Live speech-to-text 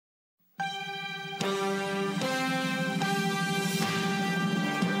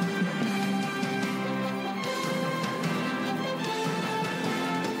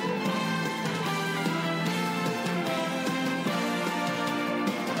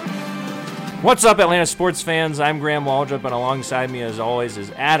What's up, Atlanta sports fans? I'm Graham Waldrop, and alongside me, as always, is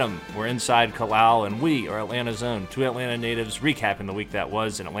Adam. We're inside Kalal, and we are Atlanta's own two Atlanta natives recapping the week that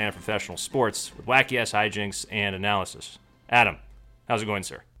was in Atlanta professional sports with wacky-ass hijinks and analysis. Adam, how's it going,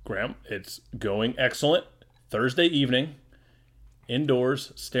 sir? Graham, it's going excellent. Thursday evening,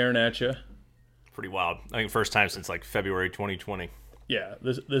 indoors, staring at you. Pretty wild. I think first time since like February 2020. Yeah,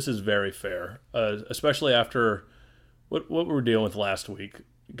 this is very fair, especially after what we were dealing with last week.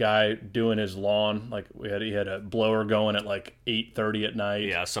 Guy doing his lawn, like he had a blower going at like 8:30 at night.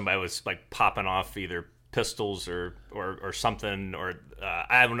 Yeah, somebody was like popping off either pistols or something, or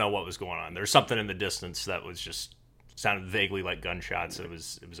I don't know what was going on. There's something in the distance that was just sounded vaguely like gunshots. It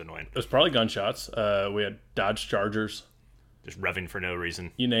was annoying. It was probably gunshots. We had Dodge Chargers, just revving for no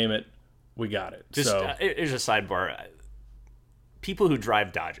reason. You name it, we got it. Just so here's a sidebar: people who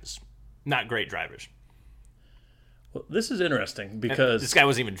drive Dodges, not great drivers. Well, this is interesting because this guy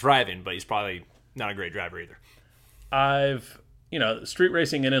wasn't even driving, but he's probably not a great driver either. Street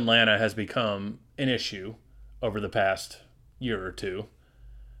racing in Atlanta has become an issue over the past year or two,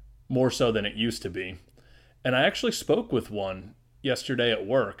 more so than it used to be. And I actually spoke with one yesterday at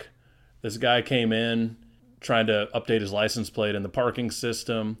work. This guy came in trying to update his license plate in the parking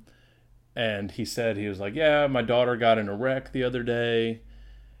system, and he said, he was like, yeah, my daughter got in a wreck the other day,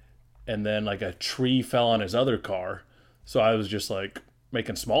 and then like a tree fell on his other car. So I was just like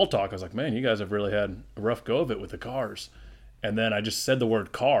making small talk. I was like, man, you guys have really had a rough go of it with the cars. And then I just said the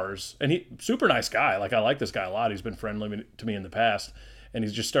word cars, and he, super nice guy. Like, I like this guy a lot. He's been friendly to me in the past. And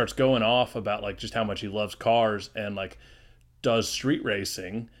he just starts going off about like just how much he loves cars and like does street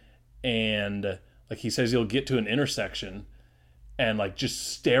racing. And like, he says he'll get to an intersection and like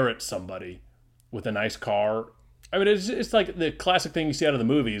just stare at somebody with a nice car. I mean, it's like the classic thing you see out of the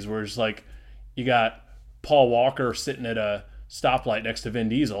movies where it's like you got Paul Walker sitting at a stoplight next to Vin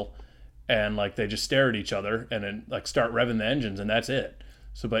Diesel, and like they just stare at each other and then like start revving the engines, and that's it.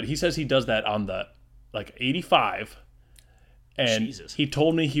 So, but he says he does that on the like 85, and Jesus. He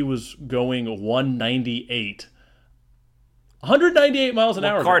told me he was going 198 miles an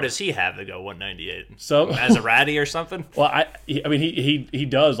hour. What car does he have to go 198? So as a ratty or something? Well, I mean, he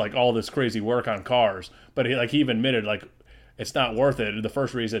does like all this crazy work on cars, but he even admitted like it's not worth it. The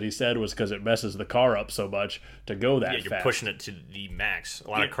first reason he said was because it messes the car up so much to go that fast. Yeah, you're pushing it to the max. A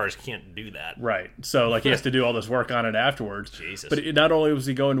lot of cars can't do that. Right. So like he has to do all this work on it afterwards. Jesus. But not only was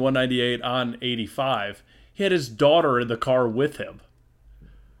he going 198 on 85, he had his daughter in the car with him.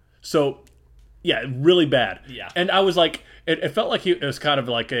 So yeah, really bad. Yeah. And I was like, it felt like it was kind of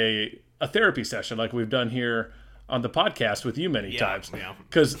like a therapy session like we've done here on the podcast with you many times. Yeah.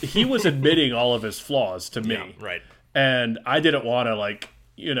 Because he was admitting all of his flaws to me. Yeah, right. And I didn't want to like,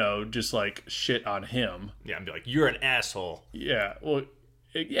 just like shit on him. Yeah, and be like, you're an asshole. Yeah. Well,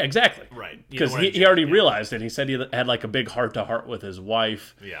 yeah, exactly. Right. Because he already realized it. He said he had like a big heart-to-heart with his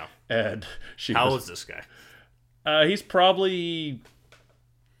wife. Yeah. And How old is this guy? He's probably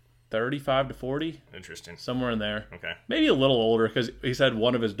 35 to 40. Interesting. Somewhere in there. Okay. Maybe a little older, because he said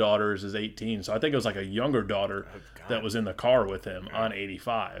one of his daughters is 18. So I think it was like a younger daughter that was in the car with him on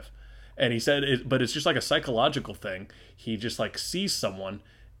 85. And he said, but it's just like a psychological thing. He just like sees someone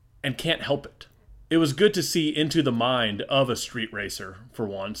and can't help it. It was good to see into the mind of a street racer for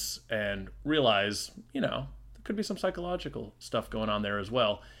once and realize, there could be some psychological stuff going on there as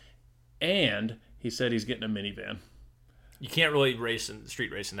well. And he said he's getting a minivan. You can't really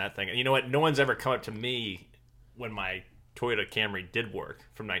street race in that thing. And you know what? No one's ever come up to me when my Toyota Camry did work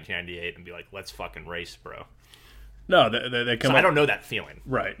from 1998 and be like, let's fucking race, bro. No, they come so up. I don't know that feeling.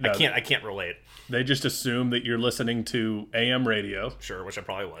 Right. No, I can't relate. They just assume that you're listening to AM radio. Sure, which I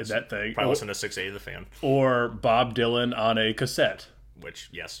probably was. That thing. Probably listen to 680 The Fan. Or Bob Dylan on a cassette. Which,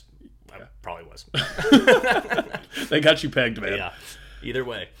 yes, I probably was. They got you pegged, man. Yeah. Either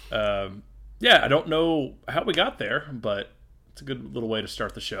way. I don't know how we got there, but it's a good little way to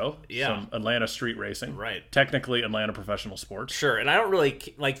start the show. Yeah. Some Atlanta street racing. Right. Technically Atlanta professional sports. Sure, and I don't really,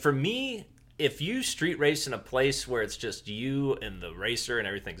 like, for me, if you street race in a place where it's just you and the racer and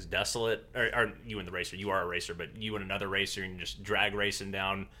everything's desolate, or you and the racer, you are a racer, but you and another racer, and you're just drag racing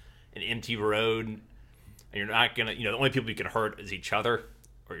down an empty road, and you're not going to, the only people you can hurt is each other,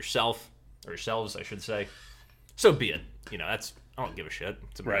 or yourself, or yourselves, I should say, so be it. I don't give a shit.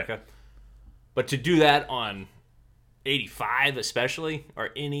 It's America. Right. But to do that on 85 especially, or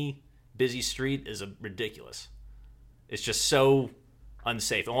any busy street, is ridiculous. It's just so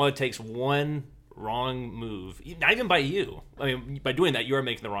unsafe. It only takes one wrong move, not even by you. I mean, by doing that, you are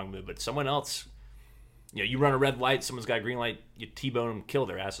making the wrong move, but someone else, you run a red light, someone's got a green light, you T-bone them, kill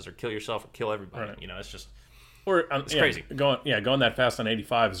their asses, or kill yourself, or kill everybody. Right. It's just Or It's crazy. Going that fast on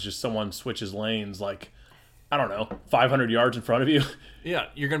 85 is just someone switches lanes like, I don't know, 500 yards in front of you. Yeah,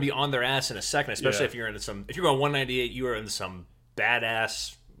 you're going to be on their ass in a second, especially Yeah. if you're going 198, you are in some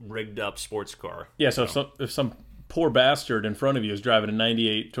badass rigged up sports car. Yeah, so if some poor bastard in front of you is driving a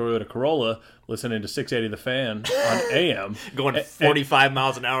 98 Toyota Corolla, listening to 680 The Fan on AM, Going 45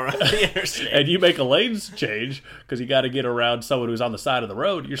 miles an hour on the interstate. and you make a lanes change because you got to get around someone who's on the side of the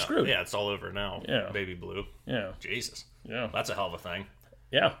road, you're screwed. Yeah, it's all over now. Yeah. Baby blue. Yeah. Jesus. Yeah. That's a hell of a thing.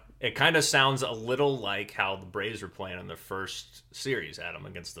 Yeah. It kind of sounds a little like how the Braves were playing in their first series, Adam,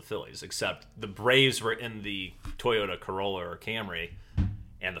 against the Phillies, except the Braves were in the Toyota Corolla or Camry,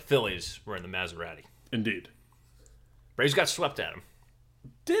 and the Phillies were in the Maserati. Indeed. Braves got swept at them.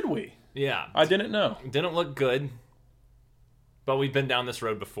 Did we? Yeah. I didn't know. Didn't look good, but we've been down this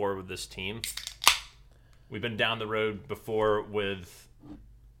road before with this team. We've been down the road before with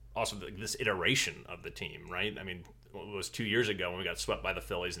also this iteration of the team, right? I mean, it was 2 years ago when we got swept by the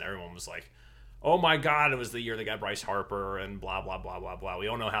Phillies and everyone was like, oh my God, it was the year they got Bryce Harper and blah, blah, blah, blah, blah. We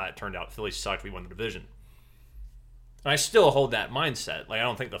all know how that turned out. Phillies sucked. We won the division. And I still hold that mindset. Like, I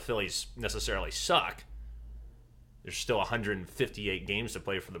don't think the Phillies necessarily suck. There's still 158 games to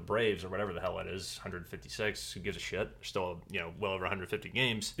play for the Braves or whatever the hell it is, 156. Who gives a shit? There's still, well over 150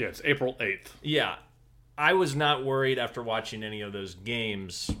 games. Yeah, it's April 8th. Yeah. I was not worried after watching any of those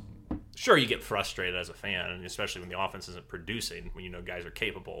games. Sure, you get frustrated as a fan, and especially when the offense isn't producing, when you know guys are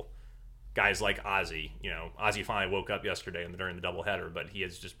capable. Guys like Ozzie. Ozzie finally woke up yesterday during the doubleheader, but he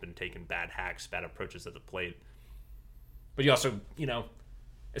has just been taking bad hacks, bad approaches at the plate. But you also,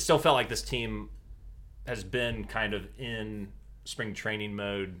 it still felt like this team has been kind of in spring training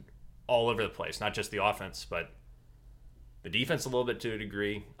mode all over the place. Not just the offense, but the defense a little bit to a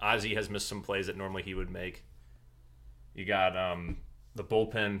degree. Ozzie has missed some plays that normally he would make. You got the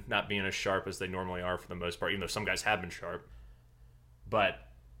bullpen not being as sharp as they normally are for the most part, even though some guys have been sharp. But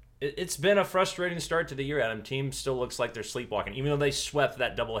it's been a frustrating start to the year, Adam. Team still looks like they're sleepwalking, even though they swept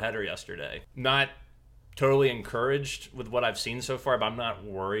that doubleheader yesterday. Not totally encouraged with what I've seen so far, but I'm not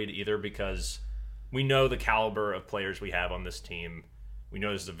worried either because we know the caliber of players we have on this team. We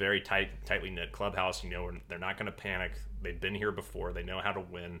know this is a very tightly knit clubhouse. They're not going to panic. They've been here before. They know how to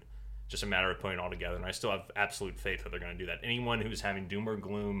win. Just a matter of putting it all together. And I still have absolute faith that they're going to do that. Anyone who's having doom or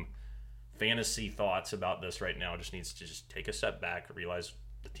gloom fantasy thoughts about this right now just needs to just take a step back, realize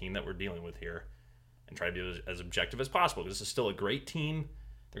the team that we're dealing with here, and try to be as objective as possible. This is still a great team.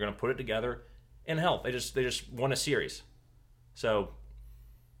 They're going to put it together. And hell, they just won a series. So,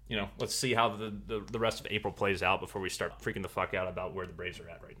 let's see how the rest of April plays out before we start freaking the fuck out about where the Braves are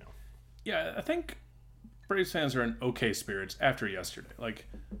at right now. Yeah, I think Braves fans are in okay spirits after yesterday. Like,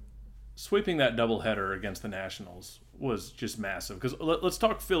 sweeping that doubleheader against the Nationals was just massive. Because let's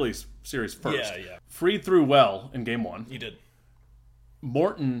talk Phillies series first. Yeah. Fried threw well in game one. He did.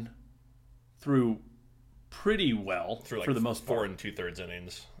 Morton threw pretty well Through for the most part. 4 2/3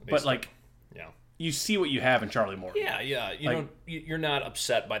 innings. But, yeah. you see what you have in Charlie Morton. Yeah. You're not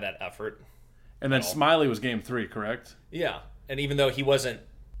upset by that effort. And then Smiley was game 3, correct? Yeah. And even though he wasn't,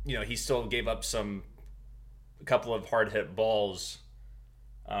 he still gave up a couple of hard hit balls,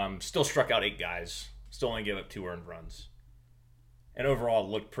 still struck out 8 guys, still only gave up 2 earned runs. And overall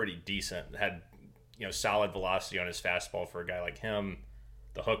looked pretty decent. Had, solid velocity on his fastball for a guy like him.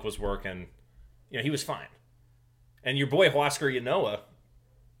 The hook was working. He was fine. And your boy Huascar Ynoa,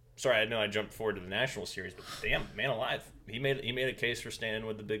 sorry, I know I jumped forward to the National Series, but damn, man alive. He made a case for staying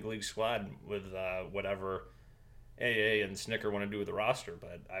with the big league squad with whatever AA and Snicker want to do with the roster.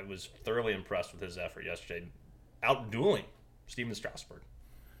 But I was thoroughly impressed with his effort yesterday, out-dueling Steven Strasburg.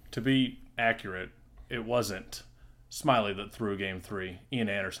 To be accurate, it wasn't Smiley that threw game 3. Ian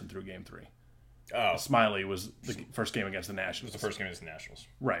Anderson threw game 3. Oh, Smiley was the first game against the Nationals. the first game against the Nationals.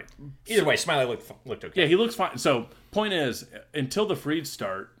 Right. Either way, Smiley looked okay. Yeah, he looks fine. So, point is, until the Fried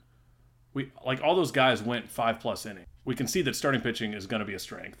start, all those guys went 5+ innings. We can see that starting pitching is going to be a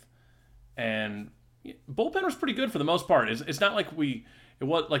strength. And bullpen was pretty good for the most part. It's not like it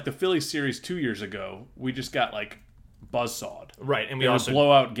was like the Phillies series 2 years ago. We just got buzzsawed. Right, and we also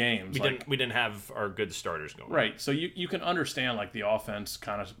blowout games. We didn't have our good starters going. Right, so you can understand the offense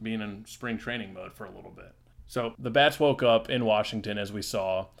kind of being in spring training mode for a little bit. So the bats woke up in Washington, as we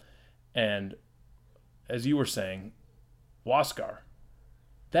saw, and as you were saying, Huascar,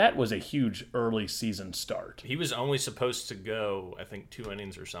 that was a huge early season start. He was only supposed to go, I think, 2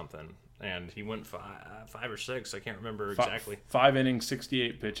 innings or something, and he went 5 or 6. I can't remember exactly. 5 innings,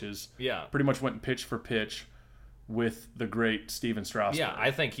 68 pitches. Yeah, pretty much went pitch for pitch with the great Steven Strasburg. Yeah,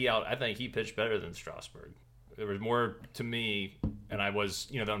 I think he pitched better than Strasburg. There was more to me, and I was,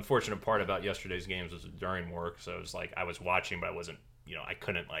 the unfortunate part about yesterday's games was during work, so it was like I was watching, but I wasn't, I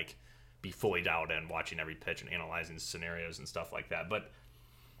couldn't like be fully dialed in watching every pitch and analyzing scenarios and stuff like that. But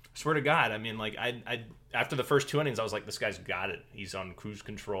I swear to God, I mean, like I after the first 2 innings, I was like, this guy's got it. He's on cruise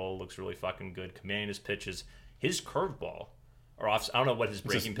control, looks really fucking good, commanding his pitches. His curveball, or off, I don't know what his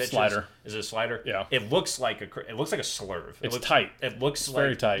breaking pitch slider. Is it a slider? Yeah. It looks like a slurve. It's tight. It looks it's like,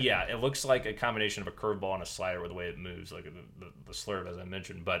 very tight. Yeah, it looks like a combination of a curveball and a slider with the way it moves, like the slurve, as I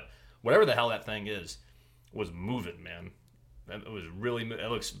mentioned. But whatever the hell that thing is, was moving, man. It was really. It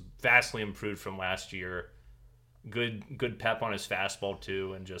looks vastly improved from last year. Good pep on his fastball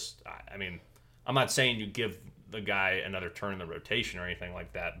too, and just, I mean, I'm not saying you give the guy another turn in the rotation or anything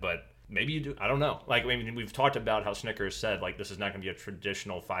like that, but maybe you do. I don't know. Like, I mean, we've talked about how Snickers said, like, this is not going to be a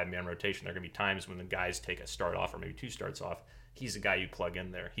traditional 5-man rotation. There are going to be times when the guys take a start off or maybe 2 starts off. He's the guy you plug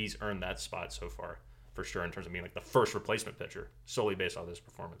in there. He's earned that spot so far, for sure, in terms of being like the first replacement pitcher, solely based off this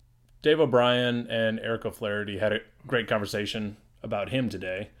performance. Dave O'Brien and Eric O'Flaherty had a great conversation about him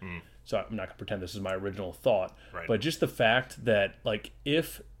today. So I'm not going to pretend this is my original thought. Right. But just the fact that, like,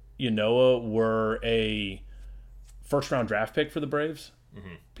 if Yanoa were a first-round draft pick for the Braves,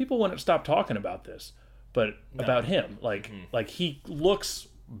 people wouldn't stop talking about this. But about him, like he looks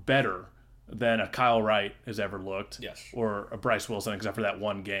better than a Kyle Wright has ever looked. Yes. Or a Bryce Wilson, except for that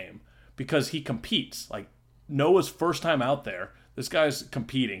one game. Because he competes. Like, Noah's first time out there, this guy's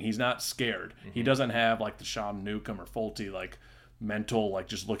competing. He's not scared. He doesn't have, like, the Sean Newcomb or Fulte, like, mental, like,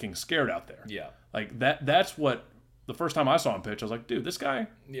 just looking scared out there. Yeah. Like, that's what, the first time I saw him pitch, I was like, dude, this guy,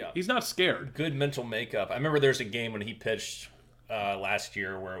 he's not scared. Good mental makeup. I remember there's a game when he pitched last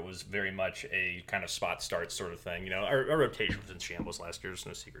year where it was very much a kind of spot start sort of thing. Our rotation was in shambles last year. There's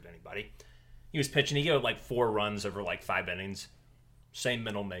no secret to anybody. He was pitching. He gave like 4 runs over like 5 innings. Same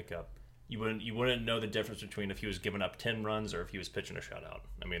mental makeup. You wouldn't know the difference between if he was giving up 10 runs or if he was pitching a shutout.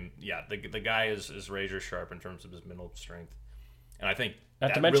 I mean, yeah, the guy is razor sharp in terms of his mental strength. And I think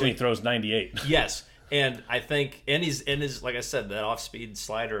not to mention he throws 98. Yes. And I think, and he's in his, like I said, that off-speed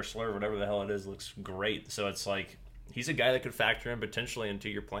slider or slur, whatever the hell it is, looks great. So it's like, he's a guy that could factor in potentially into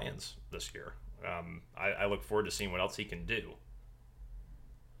your plans this year. I look forward to seeing what else he can do.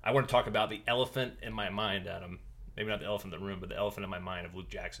 I want to talk about the elephant in my mind, Adam. Maybe not the elephant in the room, but the elephant in my mind of Luke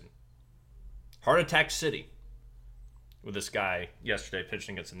Jackson. Heart Attack City with this guy yesterday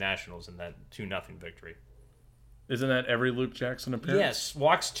pitching against the Nationals in that 2-0 victory. Isn't that every Luke Jackson appearance? Yes,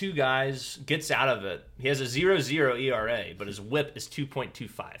 walks 2 guys, gets out of it. He has a 0.00 ERA, but his WHIP is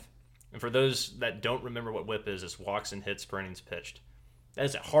 2.25. And for those that don't remember what WHIP is, it's walks and hits per innings pitched. That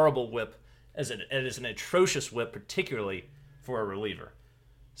is a horrible WHIP. It is an atrocious WHIP, particularly for a reliever.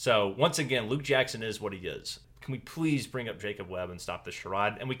 So, once again, Luke Jackson is what he is. Can we please bring up Jacob Webb and stop this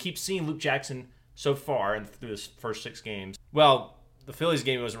charade? And we keep seeing Luke Jackson so far and through his first 6 games. Well, the Phillies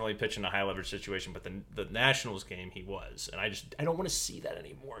game, he wasn't really pitching a high leverage situation, but the Nationals game he was. And I don't want to see that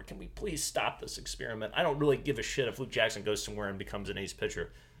anymore. Can we please stop this experiment? I don't really give a shit if Luke Jackson goes somewhere and becomes an ace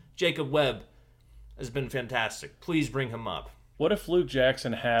pitcher. Jacob Webb has been fantastic. Please bring him up. What if Luke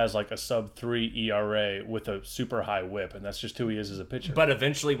Jackson has like a sub-3 ERA with a super high WHIP, and that's just who he is as a pitcher? But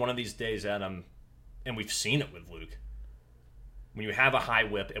eventually, one of these days, Adam, and we've seen it with Luke, when you have a high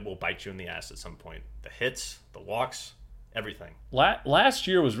WHIP, it will bite you in the ass at some point. The hits, the walks, everything. Last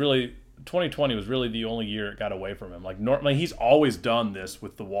year was really 2020 was really the only year it got away from him. Like normally, he's always done this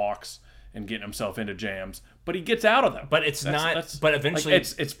with the walks and getting himself into jams, but he gets out of them. But but eventually, like,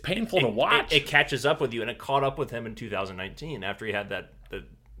 it's painful to watch. It catches up with you, and it caught up with him in 2019 after he had the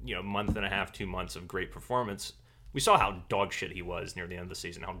month and a half, 2 months of great performance. We saw how dog shit he was near the end of the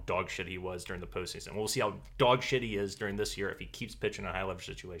season, how dog shit he was during the postseason. We'll see how dog shit he is during this year if he keeps pitching in high leverage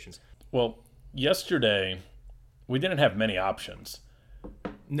situations. Well, yesterday we didn't have many options.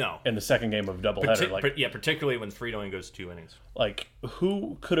 No. In the second game of a doubleheader. Particularly when Fried only goes 2 innings. Like,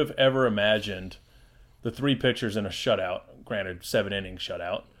 who could have ever imagined the 3 pitchers in a shutout, granted 7-inning shutout,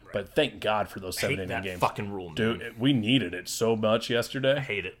 right. But thank God for those 7-inning games. Hate that fucking rule, man. Dude, we needed it so much yesterday. I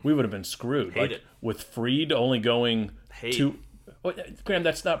hate it. We would have been screwed. Hate it. With Fried only going hate. 2... Graham,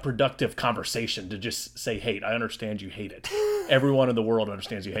 that's not productive conversation to just say hate. I understand you hate it. Everyone in the world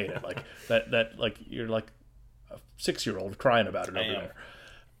understands you hate it. Like that like you're like a 6-year-old crying about it over there.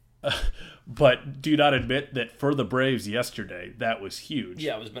 But do you not admit that for the Braves yesterday, that was huge?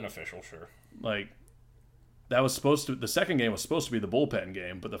 Yeah, it was beneficial, sure. Like, that was supposed to... The second game was supposed to be the bullpen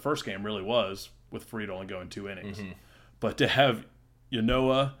game, but the first game really was, with Fried only going 2 innings. Mm-hmm. But to have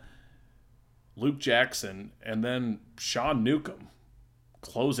Yanoa, Luke Jackson, and then Sean Newcomb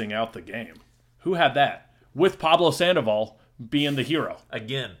closing out the game. Who had that? With Pablo Sandoval being the hero.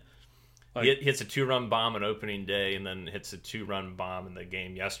 Again, Like, He hits a 2-run bomb on opening day, and then hits a 2-run bomb in the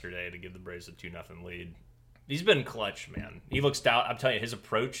game yesterday to give the Braves a 2-0 lead. He's been clutch, man. He looks down. I'm telling you, his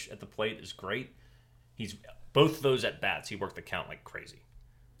approach at the plate is great. He's both those at bats. He worked the count like crazy.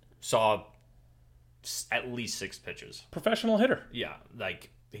 Saw at least 6 pitches. professional hitter. Yeah,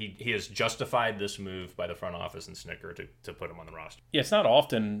 like he has justified this move by the front office and Snicker to put him on the roster. Yeah, it's not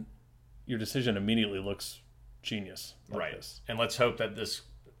often your decision immediately looks genius like Right. this. And let's hope that this,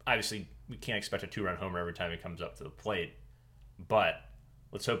 obviously, we can't expect a 2-run homer every time he comes up to the plate, but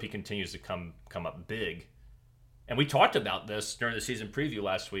let's hope he continues to come up big. And we talked about this during the season preview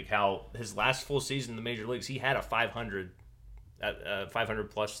last week, how his last full season in the major leagues, he had a 500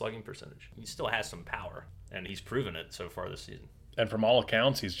 plus slugging percentage. He still has some power, and he's proven it so far this season. And from all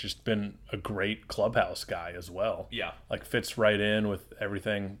accounts, he's just been a great clubhouse guy as well. Yeah. Like fits right in with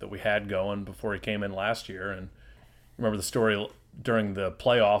everything that we had going before he came in last year. And remember the story during the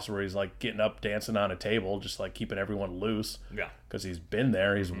playoffs where he's like getting up, dancing on a table, just like keeping everyone loose. Yeah. Because he's been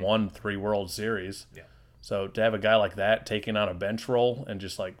there. He's won 3 World Series. Yeah. So to have a guy like that taking on a bench role and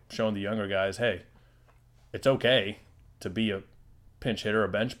just like showing the younger guys, hey, it's okay to be a pinch hitter, a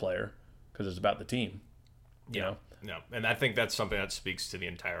bench player, because it's about the team. You know? No, and I think that's something that speaks to the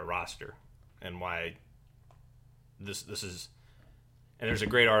entire roster and why this is. And there's a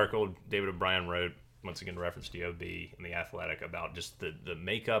great article David O'Brien wrote, once again reference DOB in The Athletic, about just the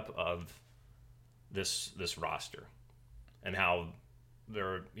makeup of this roster and how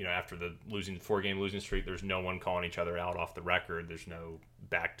they're, after the 4-game losing streak, there's no one calling each other out off the record. There's no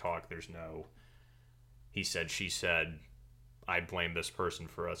back talk. There's no he said, she said, I blame this person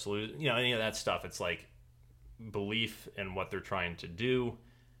for us losing. Any of that stuff. It's like belief in what they're trying to do.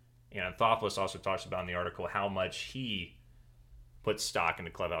 And Anthopoulos also talks about in the article how much he puts stock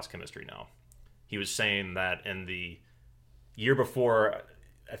into clubhouse chemistry now. He was saying that in the year before,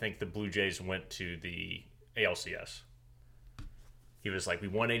 I think the Blue Jays went to the ALCS, he was like, we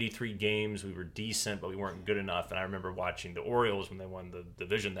won 83 games, we were decent, but we weren't good enough. And I remember watching the Orioles when they won the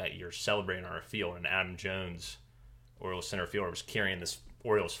division that year celebrating on our field, and Adam Jones, Orioles center fielder, was carrying this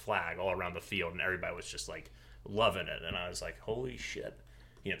Orioles flag all around the field, and everybody was just like loving it. And I was like, holy shit.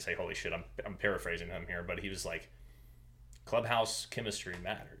 He didn't say holy shit, I'm paraphrasing him here, but he was like, clubhouse chemistry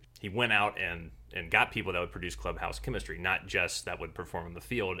mattered. He went out and got people that would produce clubhouse chemistry, not just that would perform on the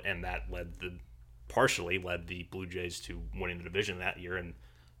field, and that partially led the Blue Jays to winning the division that year and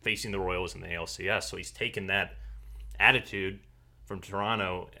facing the Royals in the ALCS. So he's taken that attitude from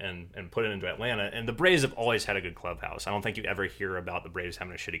Toronto and put it into Atlanta. And the Braves have always had a good clubhouse. I don't think you ever hear about the Braves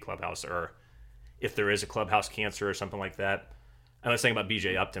having a shitty clubhouse, or if there is a clubhouse cancer or something like that. I was thinking about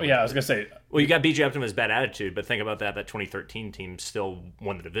B.J. Upton. Yeah, I was going to say. Well, you got B.J. Upton with his bad attitude, but think about that 2013 team still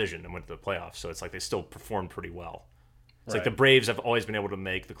won the division and went to the playoffs. So it's like they still performed pretty well. It's like the Braves have always been able to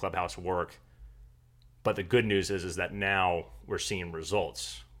make the clubhouse work. But the good news is that now we're seeing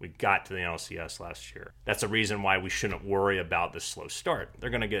results. We got to the NLCS last year. That's a reason why we shouldn't worry about this slow start.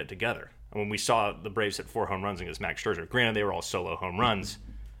 They're going to get it together. And when we saw the Braves hit 4 home runs against Max Scherzer, granted they were all solo home runs,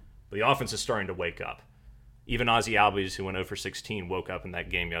 but the offense is starting to wake up. Even Ozzie Albies, who went 0 for 16, woke up in that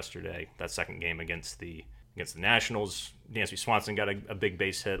game yesterday, that second game against the Nationals. Dansby Swanson got a big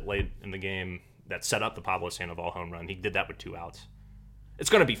base hit late in the game that set up the Pablo Sandoval home run. He did that with 2 outs. It's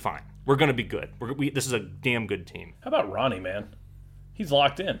going to be fine. We're going to be good. This is a damn good team. How about Ronnie, man? He's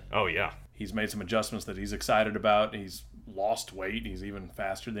locked in. Oh, yeah. He's made some adjustments that he's excited about. He's lost weight. He's even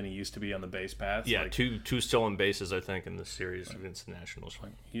faster than he used to be on the base paths. Yeah, two stolen bases, I think, in this series against the Nationals.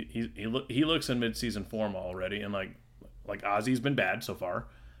 He looks in midseason form already, and like Ozzy's been bad so far.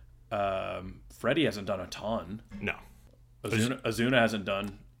 Freddie hasn't done a ton. No. Ozuna hasn't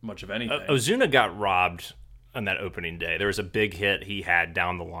done much of anything. Ozuna got robbed on that opening day. There was a big hit he had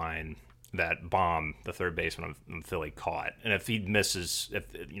down the line that Baum, the third baseman of Philly, caught. And if he misses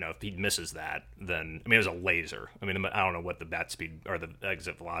that, then it was a laser. I don't know what the bat speed or the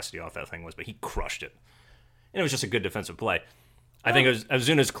exit velocity off that thing was, but he crushed it. And it was just a good defensive play. I think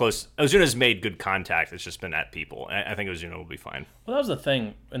Ozuna's close. Ozuna's made good contact. It's just been at people. I think Ozuna will be fine. Well, that was the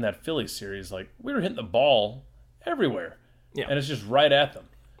thing in that Phillies series. Like, we were hitting the ball everywhere. Yeah. And it's just right at them.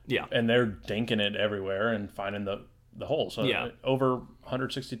 Yeah. And they're dinking it everywhere and finding the hole. So over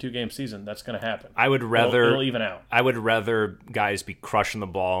 162 game season, that's going to happen. I would rather it'll even out. I would rather guys be crushing the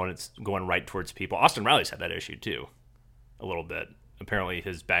ball and it's going right towards people. Austin Riley's had that issue too, a little bit. Apparently,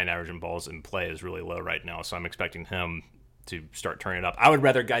 his batting average in balls in play is really low right now, so I'm expecting him to start turning it up. I would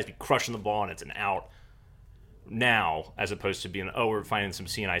rather guys be crushing the ball and it's an out now, as opposed to being, we're finding some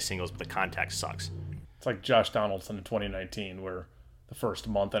CNI singles, but the contact sucks. It's like Josh Donaldson in 2019, where the first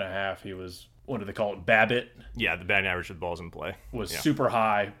month and a half he was, what do they call it, BABIP? Yeah, the batting average with balls in play was super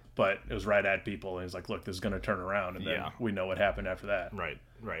high, but it was right at people. And he's like, look, this is going to turn around. And then we know what happened after that. Right.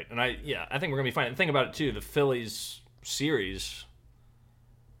 And I think we're going to be fine. And think about it, too. The Phillies series,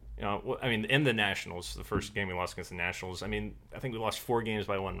 I mean, in the Nationals, the first game we lost against the Nationals, I mean, I think we lost 4 games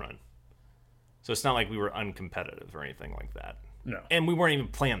by 1 run. So it's not like we were uncompetitive or anything like that. No. And we weren't even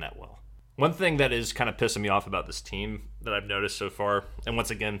playing that well. One thing that is kind of pissing me off about this team that I've noticed so far, and once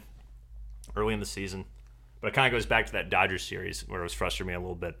again, early in the season, but it kind of goes back to that Dodgers series where it was frustrating me a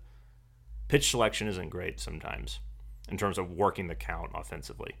little bit. Pitch selection isn't great sometimes in terms of working the count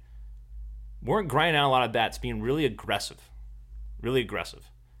offensively. We weren't grinding out a lot of bats, being really aggressive. Really aggressive.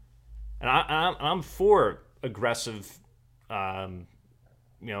 And I'm for aggressive, an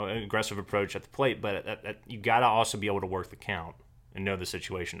aggressive approach at the plate, but you got to also be able to work the count and know the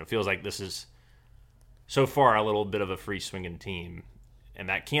situation. It feels like this is, so far, a little bit of a free-swinging team.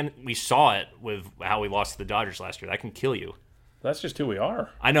 And we saw it with how we lost to the Dodgers last year. That can kill you. That's just who we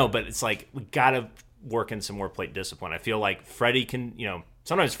are. I know, but it's like we got to work in some more plate discipline. I feel like Freddie can,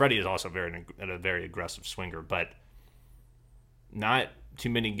 sometimes Freddie is also a very aggressive swinger, but not too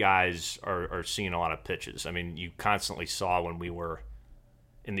many guys are seeing a lot of pitches. I mean, you constantly saw when we were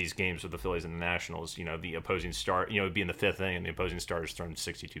in these games with the Phillies and the Nationals, the opposing star, it'd be in the 5th inning and the opposing starter's thrown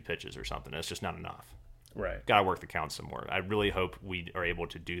 62 pitches or something. It's just not enough. Right. Got to work the count some more. I really hope we are able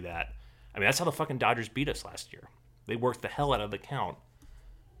to do that. I mean, that's how the fucking Dodgers beat us last year. They worked the hell out of the count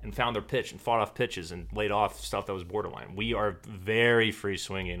and found their pitch and fought off pitches and laid off stuff that was borderline. We are very free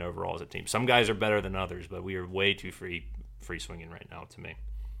swinging overall as a team. Some guys are better than others, but we are way too free swinging right now to me.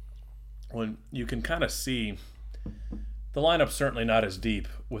 Well, you can kind of see the lineup's certainly not as deep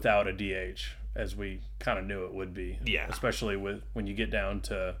without a DH as we kind of knew it would be. Yeah. Especially when you get down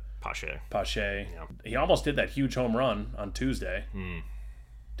to Pache. Yeah. He almost did that huge home run on Tuesday.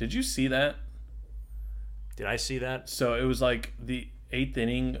 Did you see that? Did I see that? So it was like the 8th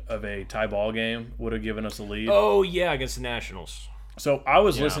inning of a tie ball game would have given us a lead. Oh, yeah, against the Nationals. So I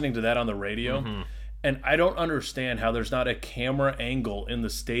was listening to that on the radio, and I don't understand how there's not a camera angle in the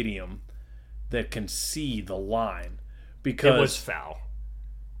stadium that can see the line. Because it was foul.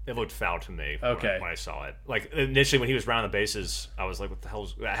 It looked foul to me when I saw it. Like, initially when he was rounding the bases, I was like, what the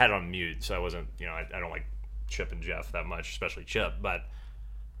hell's... I had it on mute, so I wasn't... I don't like Chip and Jeff that much, especially Chip, but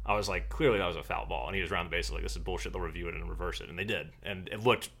I was like, clearly that was a foul ball. And he was rounding the bases like, this is bullshit, they'll review it and reverse it. And they did. And it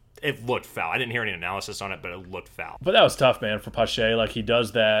looked foul. I didn't hear any analysis on it, but it looked foul. But that was tough, man, for Pache. Like, he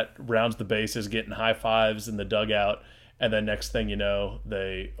does that, rounds the bases, getting high fives in the dugout, and then next thing you know,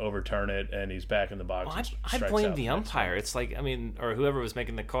 they overturn it, and he's back in the box. Well, I blame the umpire. It's like, or whoever was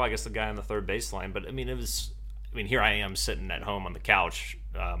making the call, I guess the guy on the third baseline. But, here I am sitting at home on the couch,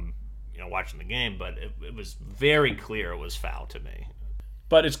 watching the game, but it was very clear it was foul to me.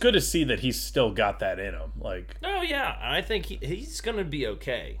 But it's good to see that he's still got that in him. Like, oh, yeah. And I think he's going to be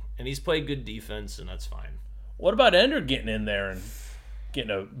okay. And he's played good defense, and that's fine. What about Ender getting in there and getting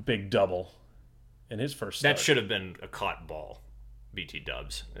a big double in his first start? That should have been a caught ball, BT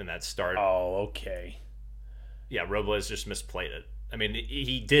Dubs, in that start. Oh, okay. Yeah, Robles just misplayed it. I mean,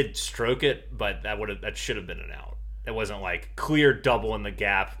 he did stroke it, but that should have been an out. It wasn't like clear double in the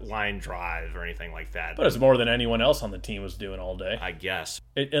gap, line drive, or anything like that. But it's more than anyone else on the team was doing all day. I guess.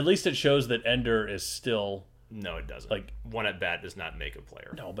 At least it shows that Ender is still... No, it doesn't. Like, one at bat does not make a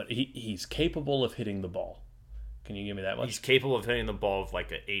player. No, but he's capable of hitting the ball. Can you give me that much? He's capable of hitting the ball with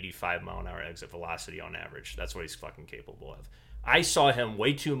like an 85-mile-an-hour exit velocity on average. That's what he's fucking capable of. I saw him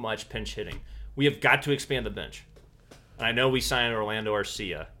way too much pinch hitting. We have got to expand the bench. And I know we signed Orlando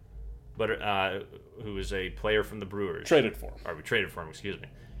Arcia, but who is a player from the Brewers. Traded for him. Or we traded for him, excuse me.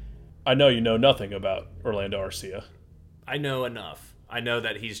 I know you know nothing about Orlando Arcia. I know enough. I know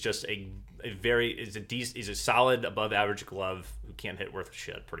that he's just he's a solid above average glove who can't hit worth a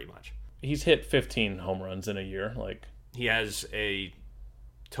shit, pretty much. He's hit 15 home runs in a year. Like, he has a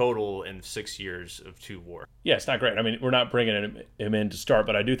total in 6 years of 2 WAR. Yeah, it's not great. I mean, we're not bringing him in to start,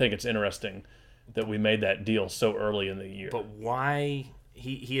 but I do think it's interesting that we made that deal so early in the year. But why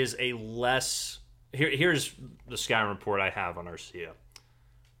he is a less... Here's the scouting report I have on Arcia.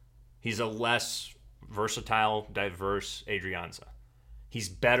 He's a less versatile, diverse Adrianza. He's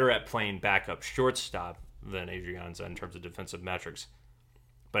better at playing backup shortstop than Adrianza in terms of defensive metrics.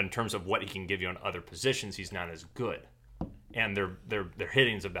 But in terms of what he can give you on other positions, he's not as good. And their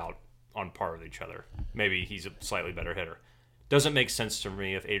hitting's about on par with each other. Maybe he's a slightly better hitter. Doesn't make sense to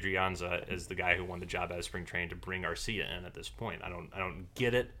me if Adrianza is the guy who won the job out of spring training to bring Arcia in at this point. I don't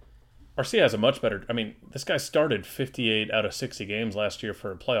get it. Arcia has a much better... I mean, this guy started 58 out of 60 games last year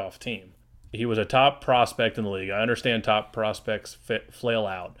for a playoff team. He was a top prospect in the league. I understand top prospects flail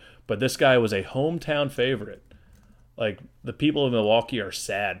out, but this guy was a hometown favorite Like, the people in Milwaukee are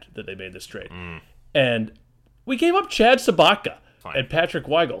sad that they made this trade. And we gave up Chad Sabaka and Patrick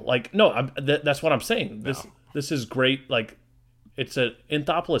Weigel. Like, no, that's what I'm saying. This is great. Like, it's an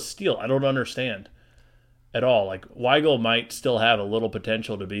Anthopoulos steal. I don't understand at all. Like, Weigel might still have a little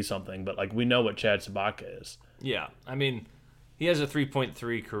potential to be something, but, like, we know what Chad Sabaka is. Yeah, I mean, he has a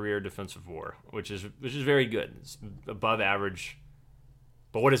 3.3 career defensive WAR, which is very good. It's above average.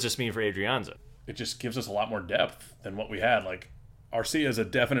 But what does this mean for Adrianza? It just gives us a lot more depth than what we had. Like, Arcia is a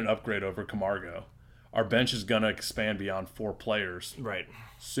definite upgrade over Camargo. Our bench is going to expand beyond 4 players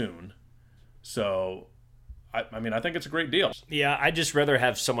soon. So, I mean, I think it's a great deal. Yeah, I'd just rather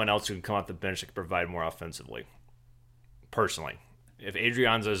have someone else who can come off the bench that can provide more offensively, personally. If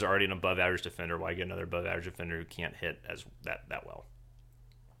Adrianza is already an above-average defender, why get another above-average defender who can't hit as that well?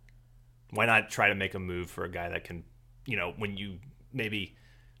 Why not try to make a move for a guy that can, when you maybe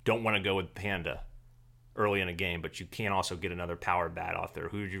don't want to go with Panda early in a game, but you can also get another power bat off there.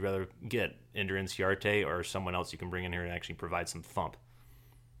 Who would you rather get, Ender Inciarte or someone else you can bring in here and actually provide some thump?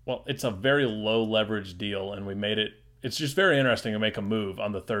 Well, it's a very low-leverage deal, and we made it. It's just very interesting to make a move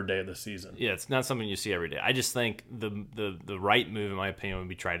on the 3rd day of the season. Yeah, it's not something you see every day. I just think the right move, in my opinion, would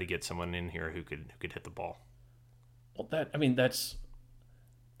be try to get someone in here who could hit the ball. Well, that's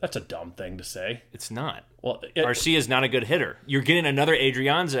a dumb thing to say. It's not. Well, Arcia is not a good hitter. You're getting another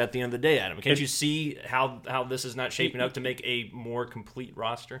Adrianza at the end of the day, Adam. Can't you see how this is not shaping up to make a more complete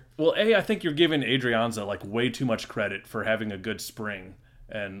roster? Well, I think you're giving Adrianza like way too much credit for having a good spring.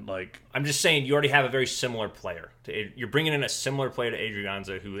 And I'm just saying, you already have a very similar player. You're bringing in a similar player to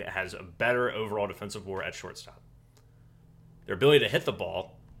Adrianza who has a better overall defensive WAR at shortstop. Their ability to hit the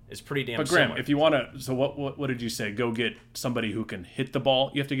ball is pretty damn similar. But Graham, if you want to, so what did you say? Go get somebody who can hit the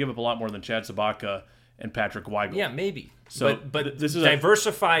ball. You have to give up a lot more than Chad Sabaka and Patrick Weigel. Yeah, maybe. So, but this is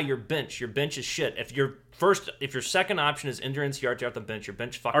diversify your bench. Your bench is shit. If your second option is Ender Inciarte off the bench, your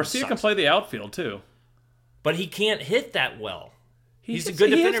bench fucking Arcia sucks. can play the outfield too, but he can't hit that well. He's a good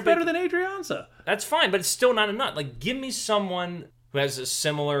defender. He hits better than Adrianza. That's fine, but it's still not enough. Like, give me someone who has a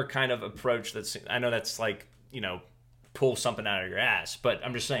similar kind of approach. I know that's like, pull something out of your ass, but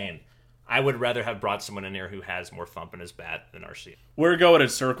I'm just saying, I would rather have brought someone in here who has more thump in his bat than Arcia. We're going in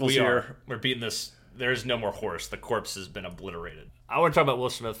circles here. We're beating this. There's no more horse. The corpse has been obliterated. I want to talk about Will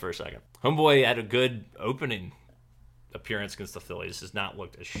Smith for a second. Homeboy had a good opening appearance against the Phillies. Has not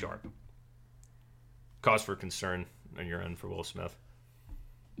looked as sharp. Cause for concern on your end for Will Smith?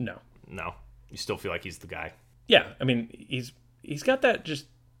 No. You still feel like he's the guy? Yeah, I mean, he's got that just,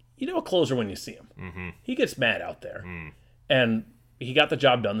 a closer when you see him. Mm-hmm. He gets mad out there. And he got the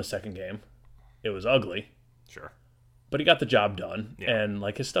job done the second game. It was ugly. Sure. But he got the job done. Yeah. And,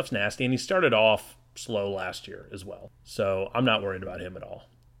 his stuff's nasty. And he started off slow last year as well. So I'm not worried about him at all.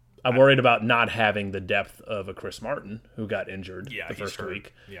 I'm worried about not having the depth of a Chris Martin, who got injured the first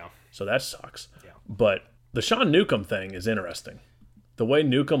week. Yeah. So that sucks. Yeah. But the Sean Newcomb thing is interesting. The way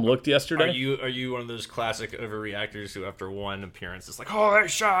Newcomb looked yesterday. Are you one of those classic overreactors who, after one appearance, is like, "Oh, that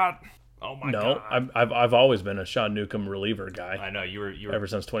shot! Oh my god!" No, I've always been a Sean Newcomb reliever guy. I know you were ever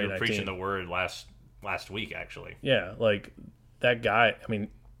since 2019. You were preaching the word last week, actually. Yeah, that guy. I mean,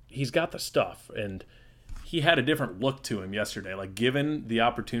 he's got the stuff, and he had a different look to him yesterday. Given the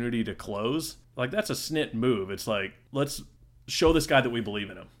opportunity to close, that's a snit move. It's let's show this guy that we believe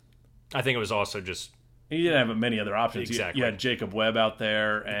in him. I think it was also just. He didn't have many other options. Exactly. You had Jacob Webb out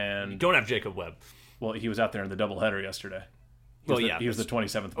there, and you don't have Jacob Webb. Well, he was out there in the doubleheader yesterday. He was the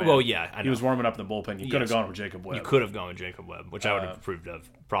 27th man. Well, yeah, I know. He was warming up in the bullpen. You could have gone with Jacob Webb. You could have gone with Jacob Webb, which I would have approved of,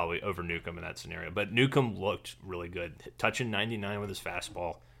 probably over Newcomb in that scenario. But Newcomb looked really good, touching 99 with his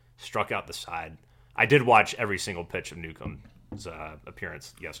fastball, struck out the side. I did watch every single pitch of Newcomb's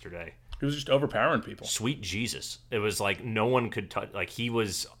appearance yesterday. He was just overpowering people. Sweet Jesus. It was like no one could touch.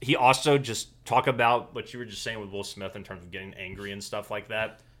 He also just talk about what you were just saying with Will Smith in terms of getting angry and stuff like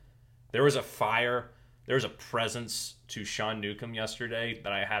that. There was a fire. There was a presence to Sean Newcomb yesterday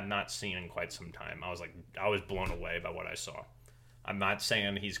that I had not seen in quite some time. I was blown away by what I saw. I'm not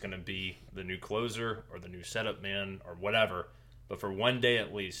saying he's going to be the new closer or the new setup man or whatever, but for one day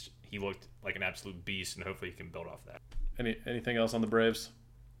at least, he looked like an absolute beast, and hopefully he can build off that. Anything else on the Braves?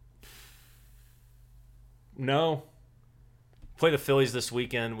 No. Play the Phillies this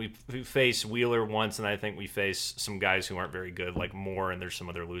weekend. We face Wheeler once, and I think we face some guys who aren't very good, like Moore, and there's some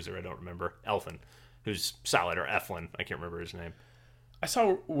other loser I don't remember. Elfin, who's solid, or Eflin. I can't remember his name. I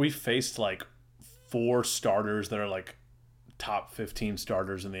saw we faced 4 starters that are top 15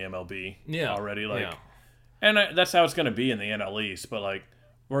 starters in the MLB already. And that's how it's going to be in the NL East. But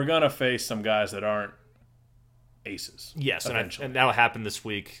we're going to face some guys that aren't aces. Yes, and that'll happen this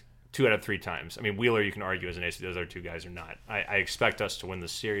week. 2 out of 3 times. I mean, Wheeler, you can argue as an ace. Those other 2 guys are not. I expect us to win the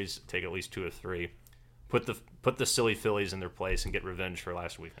series, take at least 2 of 3, put the silly Phillies in their place, and get revenge for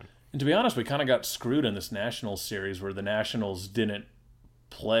last weekend. And to be honest, we kind of got screwed in this Nationals series where the Nationals didn't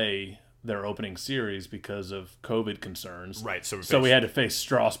play their opening series because of COVID concerns. Right. So we had to face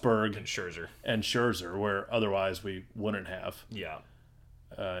Strasburg and Scherzer, where otherwise we wouldn't have. Yeah.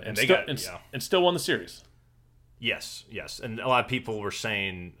 And still won the series. Yes. And a lot of people were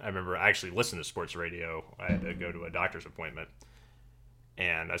saying, I remember I actually listened to sports radio. I had to go to a doctor's appointment.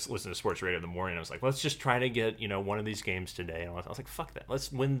 And I listened to sports radio in the morning. I was like, let's just try to get, one of these games today. And I was like, fuck that.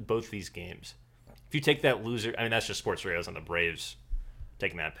 Let's win both these games. If you take that loser, I mean, that's just sports radios on the Braves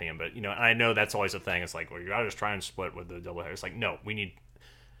taking that opinion. But, and I know that's always a thing. It's like, well, you got to just try and split with the doubleheader. It's like, no,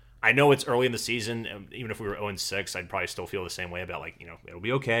 I know it's early in the season. And even if we were 0-6, I'd probably still feel the same way about, it'll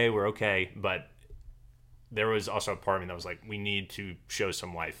be okay. We're okay. But there was also a part of me that was like, we need to show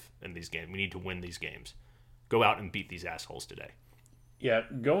some life in these games. We need to win these games. Go out and beat these assholes today. Yeah,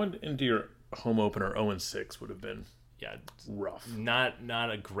 going into your home opener 0-6 would have been rough. Not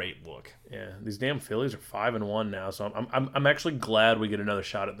a great look. Yeah, these damn Phillies are 5-1 now, so I'm actually glad we get another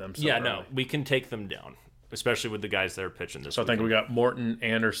shot at them. No, we can take them down, especially with the guys that are pitching this. So I think we got Morton,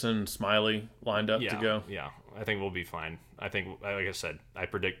 Anderson, Smiley lined up to go. Yeah, I think we'll be fine. I think, like I said, I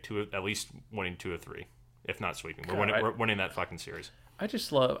predict at least winning 2 of 3, if not sweeping. We're winning that fucking series. I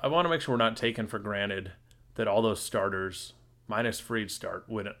want to make sure we're not taking for granted that all those starters, minus Fried start,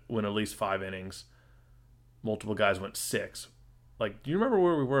 win at least 5 innings. Multiple guys went 6. Like, do you remember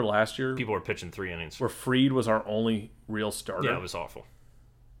where we were last year? People were pitching 3 innings. Where Fried was our only real starter. Yeah, it was awful.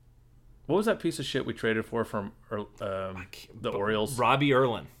 What was that piece of shit we traded for from the Orioles? Robbie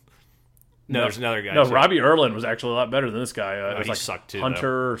Erlin. No, there's another guy. No, Robbie Erlin was actually a lot better than this guy. It was he sucked too.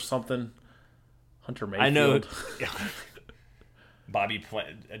 Hunter or something. Hunter Mayfield. I know.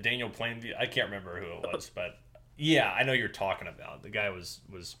 Daniel Plainview. I can't remember who it was, but yeah, I know you're talking about. The guy was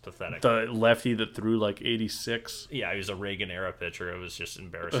pathetic. The lefty that threw like 86. Yeah, he was a Reagan era pitcher. It was just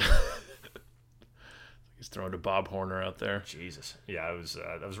embarrassing. He's throwing to Bob Horner out there. Jesus. Yeah,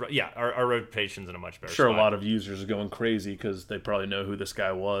 that was yeah. Our rotation's in a much better. Sure, spot. A lot of users are going crazy because they probably know who this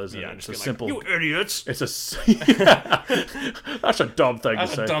guy was. And yeah, it's a simple. You idiots! It's that's a dumb thing to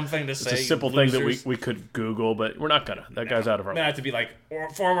say. That's a dumb thing to say. It's a simple thing that we could Google, but we're not gonna. That guy's out of our. Not to be like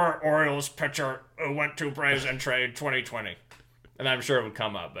former Orioles pitcher who went to Braves and trade 2020, and I'm sure it would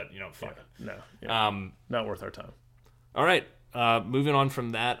come up, but fuck it. No. Yeah. Not worth our time. All right. Moving on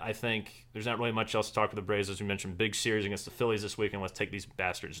from that, I think there's not really much else to talk with the Braves. As we mentioned, big series against the Phillies this weekend. Let's take these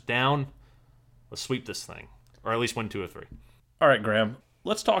bastards down. Let's sweep this thing. Or at least win 2 or 3. All right, Graham.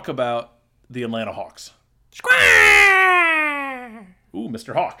 Let's talk about the Atlanta Hawks. Ooh,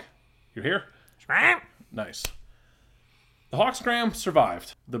 Mr. Hawk. You here? Nice. The Hawks, Graham,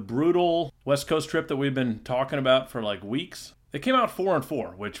 survived the brutal West Coast trip that we've been talking about for like weeks. They came out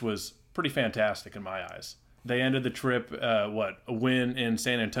 4-4, which was pretty fantastic in my eyes. They ended the trip, a win in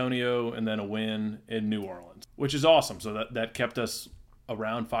San Antonio and then a win in New Orleans, which is awesome. So that kept us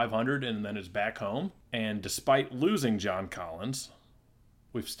around 500 and then is back home. And despite losing John Collins,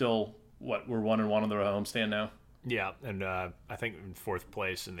 we've still, we're 1-1 on the homestand now? Yeah, and I think in 4th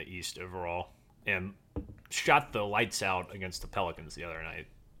place in the East overall. And shot the lights out against the Pelicans the other night.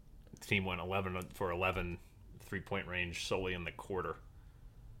 The team went 11 for 11 3-point range solely in the quarter.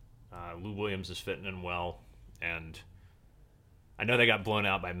 Lou Williams is fitting in well. And I know they got blown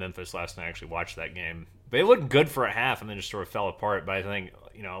out by Memphis last night. I actually watched that game. They looked good for a half and then just sort of fell apart. But I think,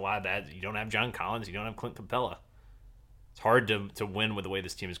 a lot of that, you don't have John Collins, you don't have Clint Capella. It's hard to win with the way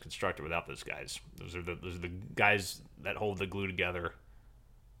this team is constructed without those guys. Those are the guys that hold the glue together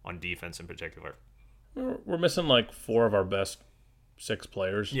on defense in particular. We're missing like 4 of our best 6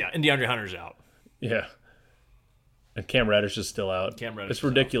 players. Yeah, and DeAndre Hunter's out. Yeah. And Cam Reddish is still out. It's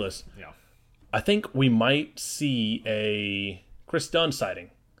ridiculous. Out. Yeah. I think we might see a Chris Dunn sighting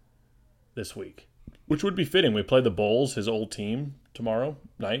this week, which would be fitting. We play the Bulls, his old team, tomorrow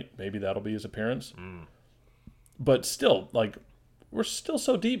night. Maybe that'll be his appearance. But still, we're still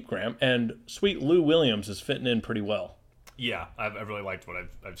so deep, Graham. And sweet Lou Williams is fitting in pretty well. Yeah, I've really liked what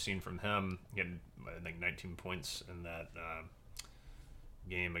I've seen from him. Getting, I think, 19 points in that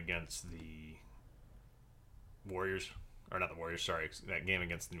game against the Warriors. Or not the Warriors, sorry. That game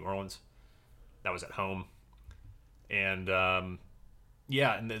against New Orleans. That was at home. And, and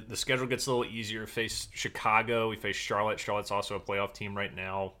the schedule gets a little easier. We face Chicago. We face Charlotte. Charlotte's also a playoff team right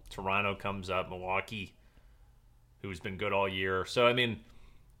now. Toronto comes up. Milwaukee, who's been good all year. So, I mean,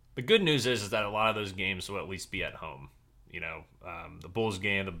 the good news is that a lot of those games will at least be at home. The Bulls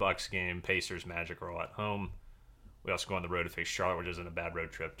game, the Bucks game, Pacers, Magic are all at home. We also go on the road to face Charlotte, which isn't a bad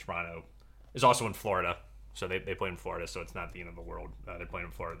road trip. Toronto is also in Florida, so they play in Florida, so it's not the end of the world. They're playing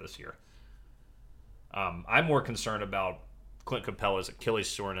in Florida this year. I'm more concerned about Clint Capella's Achilles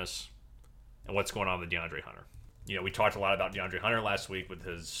soreness and what's going on with DeAndre Hunter. We talked a lot about DeAndre Hunter last week with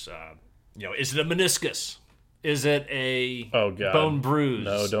his, is it a meniscus? Is it a bone bruise?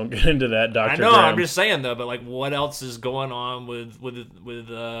 No, don't get into that, Dr. I know, Graham. I'm just saying, though, but what else is going on with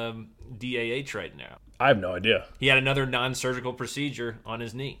DAH right now? I have no idea. He had another non-surgical procedure on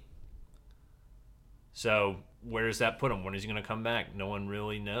his knee. So where does that put him? When is he going to come back? No one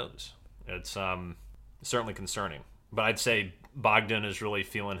really knows. It's certainly concerning. But I'd say Bogdan is really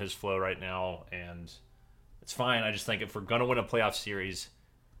feeling his flow right now, and it's fine. I just think if we're going to win a playoff series,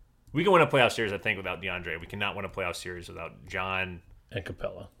 we can win a playoff series, I think, without DeAndre. We cannot win a playoff series without John and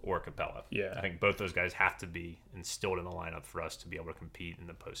Capella. Or Capella. Yeah. I think both those guys have to be instilled in the lineup for us to be able to compete in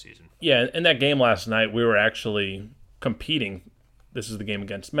the postseason. Yeah, in that game last night, we were actually competing. This is the game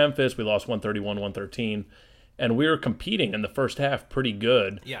against Memphis. We lost 131-113. And we were competing in the first half pretty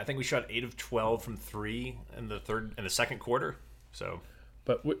good. Yeah, I think we shot 8 of 12 from 3 in the second quarter. So,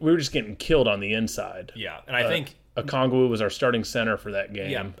 but we were just getting killed on the inside. Yeah, and I think Okongwu was our starting center for that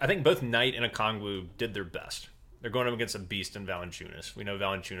game. Yeah, I think both Knight and Okongwu did their best. They're going up against a beast in Valanciunas. We know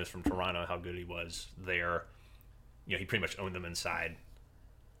Valanciunas from Toronto, how good he was there. He pretty much owned them inside.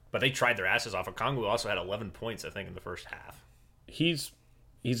 But they tried their asses off. Okongwu also had 11 points, I think, in the first half. He's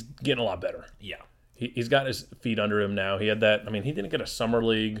getting a lot better. Yeah. He's got his feet under him now. He had that. I mean, he didn't get a summer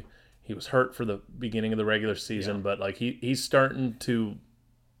league. He was hurt for the beginning of the regular season, but he's starting to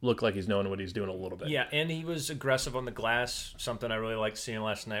look like he's knowing what he's doing a little bit. Yeah, and he was aggressive on the glass. Something I really liked seeing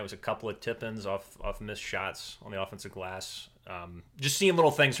last night was a couple of tip-ins off missed shots on the offensive glass. Just seeing little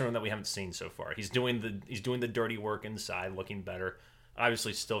things from him that we haven't seen so far. He's doing the dirty work inside, looking better.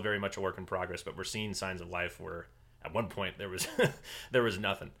 Obviously, still very much a work in progress, but we're seeing signs of life where at one point there was there was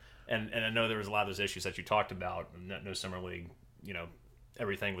nothing. And I know there was a lot of those issues that you talked about. No summer league,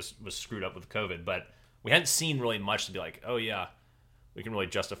 everything was screwed up with COVID. But we hadn't seen really much to be like, oh yeah, we can really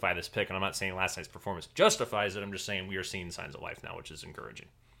justify this pick. And I'm not saying last night's performance justifies it. I'm just saying we are seeing signs of life now, which is encouraging.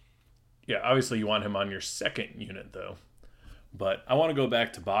 Yeah, obviously you want him on your second unit though. But I want to go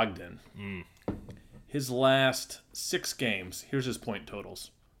back to Bogdan. His last 6 games, here's his point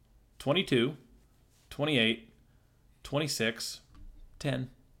totals. 22, 28, 26, 10.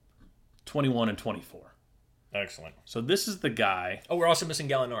 21 and 24. Excellent. So this is the guy. Oh, we're also missing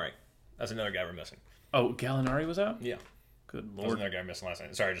Gallinari. That's another guy we're missing. Oh, Gallinari was out? Yeah. Good That was Lord. another guy missing last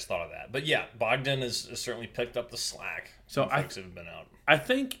night. Sorry, I just thought of that. But yeah, Bogdan has certainly picked up the slack. So folks have been out. I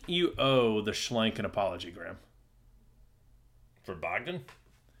think you owe the Schlenk an apology, Graham. For Bogdan?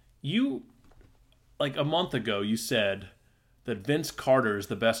 You, like a month ago, you said that Vince Carter is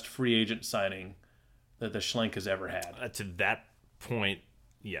the best free agent signing that the Schlenk has ever had. To that point,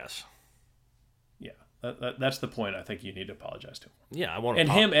 yes. Yeah, that's the point I think you need to apologize to. Yeah, I want to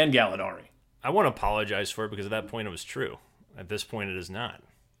him and Gallinari. I want to apologize for it because at that point it was true. At this point it is not.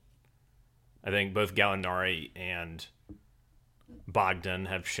 I think both Gallinari and Bogdan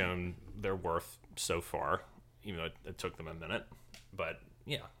have shown their worth so far, even though it took them a minute. But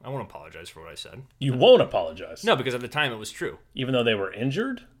yeah, I want to apologize for what I said. You won't apologize? No, because at the time it was true. Even though they were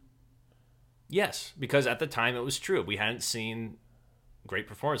injured? Yes, because at the time it was true. We hadn't seen great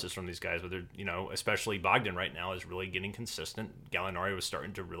performances from these guys, whether especially Bogdan right now is really getting consistent. Gallinari was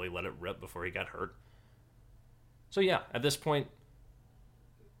starting to really let it rip before he got hurt. So yeah, at this point,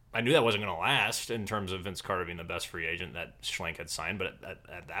 I knew that wasn't going to last in terms of Vince Carter being the best free agent that Schlenk had signed. But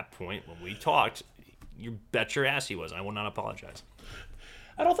at that point, when we talked, you bet your ass he was. And I will not apologize.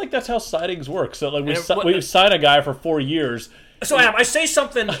 I don't think that's how signings work. So like we sign a guy for 4 years. So Adam, I say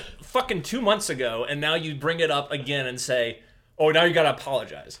something fucking 2 months ago, and now you bring it up again and say, oh, now you got to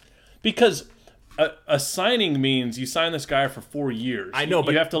apologize. Because a signing means you sign this guy for 4 years. I know,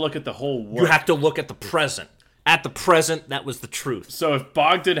 but you have to look at the whole work. You have to look at the present. At the present, that was the truth. So if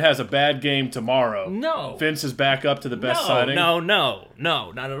Bogdan has a bad game tomorrow, no, Vince is back up to the best signing? No,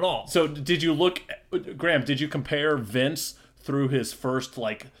 not at all. So did you look, Graham, did you compare Vince through his first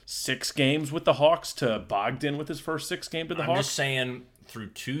 6 games with the Hawks to Bogdan with his first 6 games with the Hawks? I'm just saying, through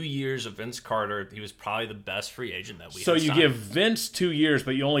 2 years of Vince Carter, he was probably the best free agent that we had. So you give Vince 2 years,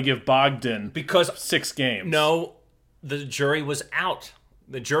 but you only give Bogdan 6 games. No, the jury was out.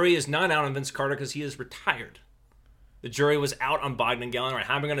 The jury is not out on Vince Carter because he is retired. The jury was out on Bogdan and Gallinari.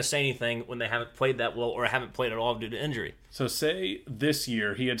 How am I going to say anything when they haven't played that well or haven't played at all due to injury? So say this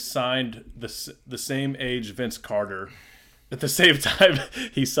year he had signed the same age Vince Carter at the same time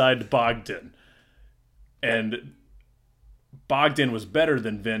he signed Bogdan. And Bogdan was better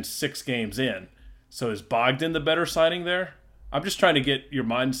than Vince 6 games in. So is Bogdan the better signing there? I'm just trying to get your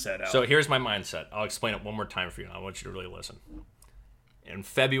mindset out. So here's my mindset. I'll explain it one more time for you, and I want you to really listen. In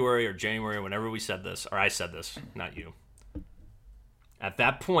February or January, whenever we said this, or I said this, not you, at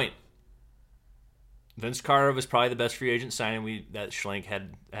that point, Vince Carter was probably the best free agent signing that Schlenk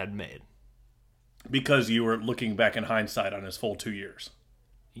had made. Because you were looking back in hindsight on his full 2 years.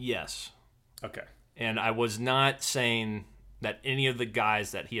 Yes. Okay. And I was not saying that any of the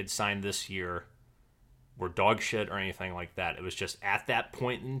guys that he had signed this year were dog shit or anything like that. It was just at that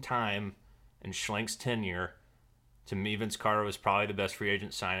point in time in Schlenk's tenure, to me, Vince Carter was probably the best free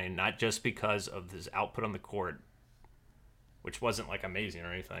agent signing, not just because of his output on the court, which wasn't like amazing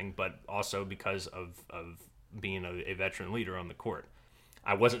or anything, but also because of being a veteran leader on the court.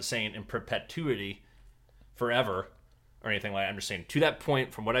 I wasn't saying in perpetuity, forever, or anything like that. I'm just saying to that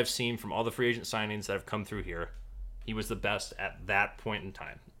point, from what I've seen from all the free agent signings that have come through here, he was the best at that point in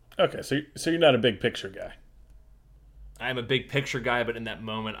time. Okay, so you're not a big picture guy. I'm a big picture guy, but in that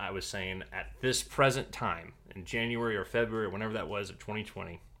moment, I was saying at this present time, in January or February, or whenever that was of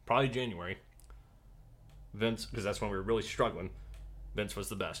 2020, probably January, Vince, because that's when we were really struggling, Vince was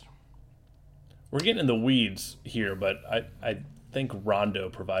the best. We're getting in the weeds here, but I think Rondo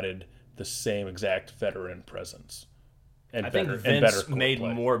provided the same exact veteran presence. And I think Vince made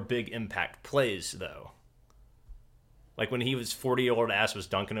more big impact plays, though. Like when he was 40-year-old ass was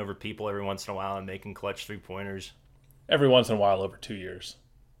dunking over people every once in a while and making clutch three-pointers. Every once in a while over 2 years.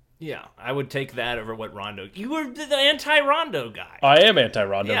 Yeah, I would take that over what Rondo... You were the anti-Rondo guy. I am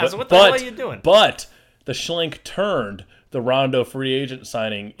anti-Rondo. Yeah, so what the hell are you doing? But the Schlenk turned the Rondo free agent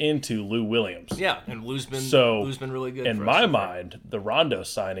signing into Lou Williams. Yeah, and Lou's been really good. In my mind, the Rondo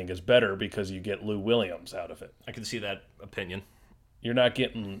signing is better because you get Lou Williams out of it. I can see that opinion. You're not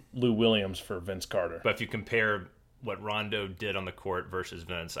getting Lou Williams for Vince Carter. But if you compare what Rondo did on the court versus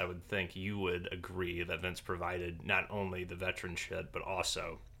Vince, I would think you would agree that Vince provided not only the veteran shit, but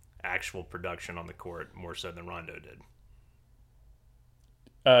also actual production on the court more so than Rondo did.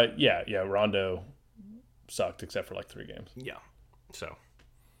 Yeah, Rondo sucked except for like 3 games. Yeah, so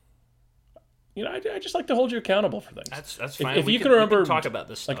I just like to hold you accountable for things. That's fine. If you can remember, we can talk about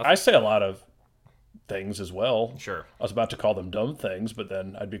this stuff. Like I say a lot of things as well. Sure. I was about to call them dumb things, but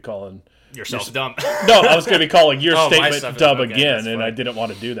then I'd be calling yourself dumb. No, I was going to be calling your statement dumb okay, again, and I didn't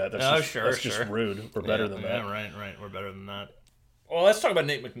want to do that. That's sure. just rude. We're better than that. Yeah, right. We're better than that. Well, let's talk about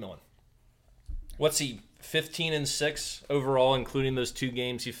Nate McMillan. What's he, 15-6 overall, including those 2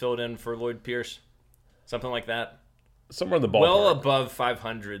 games he filled in for Lloyd Pierce? Something like that? Somewhere in the ballpark. Well above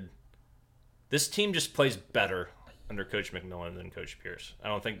 500. This team just plays better under Coach McMillan than Coach Pierce.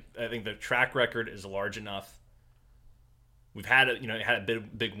 I think the track record is large enough. We've had a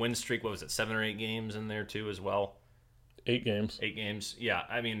big win streak. What was it, 7 or 8 games in there too as well? 8 games. 8 games. Yeah,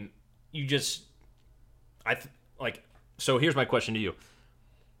 I mean, so here's my question to you.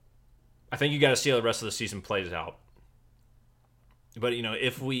 I think you got to see how the rest of the season plays out. But,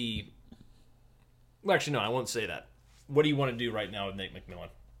 if we... Well, actually, no, I won't say that. What do you want to do right now with Nate McMillan?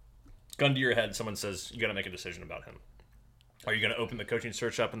 Gun to your head, someone says you got to make a decision about him. Are you going to open the coaching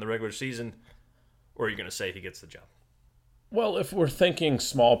search up in the regular season, or are you going to say he gets the job? Well, if we're thinking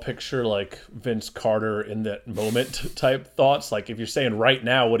small picture, like Vince Carter in that moment type thoughts, like if you're saying right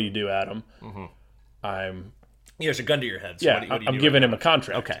now, what do you do, Adam? Mm-hmm. There's a gun to your head. So yeah, what do you I'm do giving right him a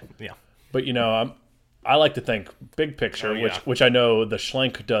contract. Okay, yeah. But I like to think big picture, which I know the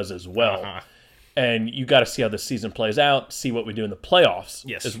Schlenk does as well. Uh-huh. And you got to see how the season plays out, see what we do in the playoffs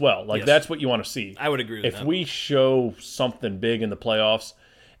as well. Like, that's what you want to see. I would agree with that. If we show something big in the playoffs,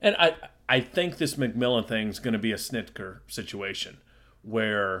 and I think this McMillan thing is going to be a Snitker situation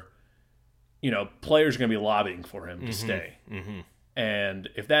where, players are going to be lobbying for him to stay. Mm-hmm. And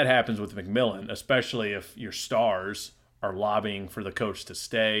if that happens with McMillan, especially if your stars are lobbying for the coach to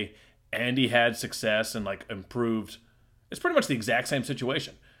stay and he had success and, improved, it's pretty much the exact same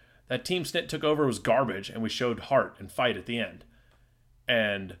situation. That team Snit took over was garbage, and we showed heart and fight at the end.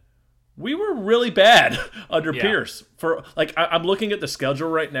 And we were really bad under Pierce. I'm looking at the schedule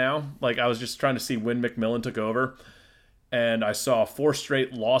right now. I was just trying to see when McMillan took over, and I saw 4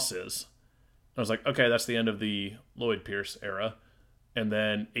 straight losses. I was like, okay, that's the end of the Lloyd Pierce era. And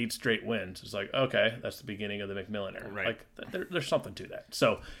then 8 straight wins. It's like, okay, that's the beginning of the McMillan era. Right. There's something to that.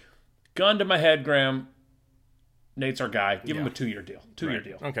 So, gun to my head, Graham. Nate's our guy. Give him a 2-year deal. 2-year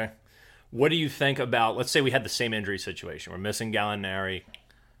deal. Okay. What do you think about, let's say we had the same injury situation. We're missing Gallinari,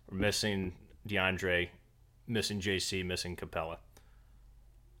 we're missing DeAndre, missing JC, missing Capella.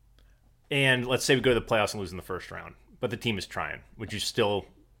 And let's say we go to the playoffs and lose in the first round, but the team is trying. Would you still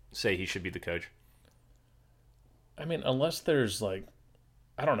say he should be the coach? I mean, unless there's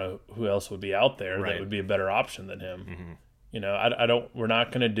I don't know who else would be out there Right. that would be a better option than him. I don't. We're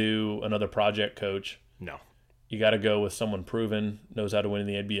not going to do another project coach. No. You got to go with someone proven, knows how to win in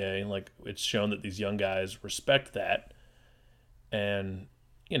the NBA. Like, it's shown that these young guys respect that. And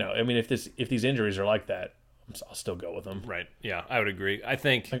if these injuries are like that, I'll still go with them. Right. Yeah, I would agree. I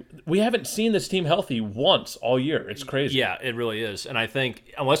think We haven't seen this team healthy once all year. It's crazy. yeah, it really is. And I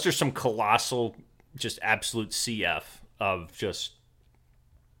think unless there's some colossal, just absolute CF of just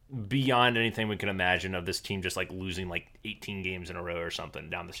beyond anything we can imagine of this team just like losing like 18 games in a row or something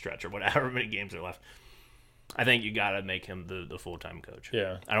down the stretch or whatever many games are left, I think you got to make him the full-time coach.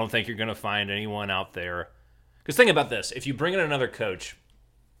 Yeah. I don't think you're going to find anyone out there. Because think about this. If you bring in another coach,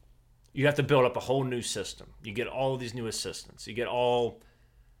 you have to build up a whole new system. You get all of these new assistants. You get all,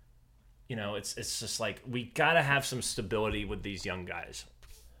 it's just like we got to have some stability with these young guys.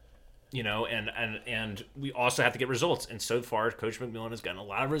 And we also have to get results. And so far, Coach McMillan has gotten a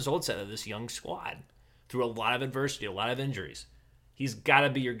lot of results out of this young squad through a lot of adversity, a lot of injuries. He's got to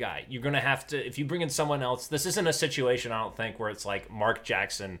be your guy. You're going to have to, if you bring in someone else, this isn't a situation, I don't think, where it's like Mark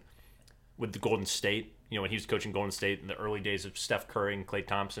Jackson with the Golden State, when he was coaching Golden State in the early days of Steph Curry and Klay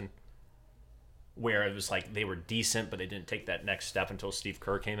Thompson, where it was like they were decent, but they didn't take that next step until Steve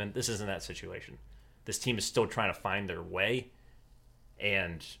Kerr came in. This isn't that situation. This team is still trying to find their way,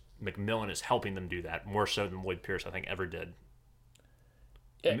 and McMillan is helping them do that more so than Lloyd Pierce, I think, ever did.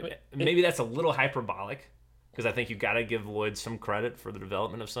 Maybe that's a little hyperbolic, because I think you got to give Lloyd some credit for the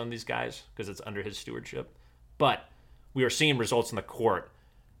development of some of these guys because it's under his stewardship. But we are seeing results in the court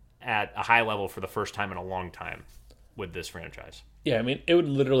at a high level for the first time in a long time with this franchise. Yeah, it would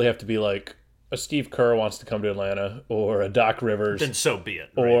literally have to be like a Steve Kerr wants to come to Atlanta or a Doc Rivers. Then so be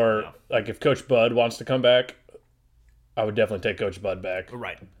it. Right? Or like if Coach Bud wants to come back, I would definitely take Coach Bud back.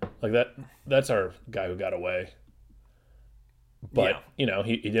 Right. Like that's our guy who got away. But, Yeah.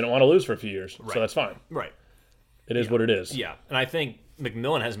 He didn't want to lose for a few years, Right. so that's fine. Right. It is what it is. Yeah. And I think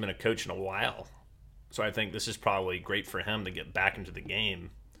McMillan hasn't been a coach in a while. So I think this is probably great for him to get back into the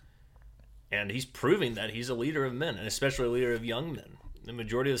game. And he's proving that he's a leader of men, and especially a leader of young men. The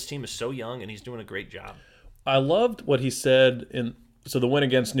majority of this team is so young, and he's doing a great job. I loved what he said so the win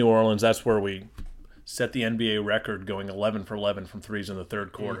against New Orleans, that's where we set the NBA record going 11 for 11 from threes in the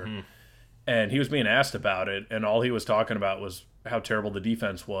third quarter. Mm-hmm. And he was being asked about it, and all he was talking about was how terrible the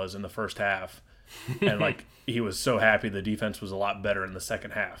defense was in the first half. And like he was so happy the defense was a lot better in the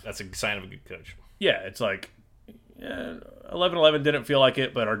second half. That's a sign of a good coach. Yeah, it's like 11-11 didn't feel like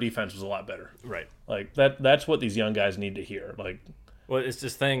it, but our defense was a lot better. Right. Like that's what these young guys need to hear. Like, well, it's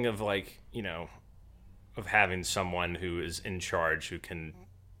this thing of like, of having someone who is in charge who can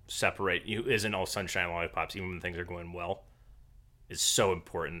separate, who isn't all sunshine and lollipops even when things are going well, is so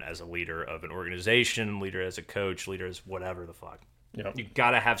important as a leader of an organization, leader as a coach, leader as whatever the fuck. Yep. You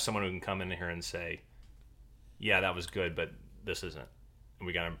got to have someone who can come in here and say, yeah, that was good, but this isn't. And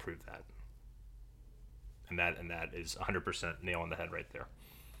we got to improve that. And that is 100% nail on the head right there.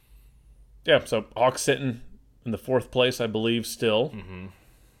 Yeah, so Hawks sitting in the fourth place, I believe, still. Mm-hmm.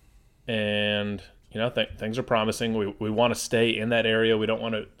 And, things are promising. We want to stay in that area. We don't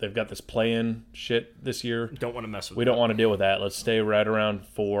want to – they've got this play-in shit this year. Don't want to mess with We don't want to deal with that. Let's stay right around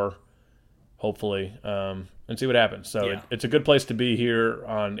 4, hopefully, and see what happens. So Yeah. it's a good place to be here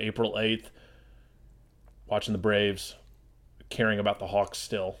on April 8th, watching the Braves, caring about the Hawks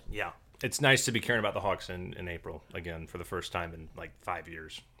still. Yeah. It's nice to be caring about the Hawks in April, again, for the first time in like 5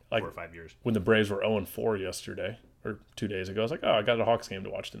 years, 4 or 5 years. When the Braves were 0-4 yesterday, or 2 days ago, I was like, oh, I got a Hawks game to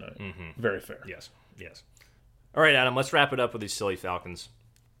watch tonight. Mm-hmm. Very fair. Yes. All right, Adam, let's wrap it up with these silly Falcons.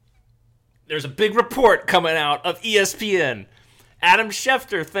 There's a big report coming out of ESPN. Adam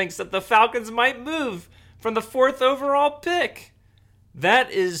Schefter thinks that the Falcons might move from the 4th overall pick.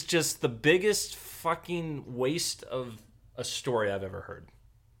 That is just the biggest fucking waste of a story I've ever heard.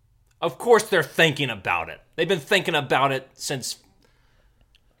 Of course they're thinking about it. They've been thinking about it since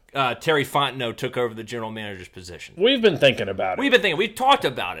Terry Fontenot took over the general manager's position. We've been thinking about it. We've talked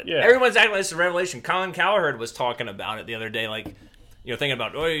about it. Yeah. Everyone's acting like it's a revelation. Colin Cowherd was talking about it the other day, like, thinking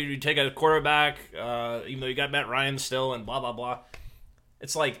about, you take a quarterback, even though you got Matt Ryan still, and blah, blah, blah.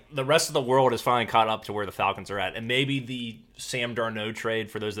 It's like the rest of the world has finally caught up to where the Falcons are at. And maybe the Sam Darnold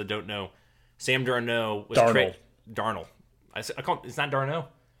trade, for those that don't know, Sam Darnold was Darnold. Darnold. I call it's not Darnold.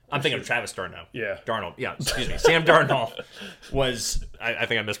 I'm thinking of Travis Darno. Yeah. Darnold. Yeah, excuse me. Sam Darnold was, I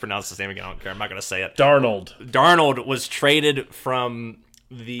think I mispronounced his name again. I don't care. I'm not going to say it. Darnold was traded from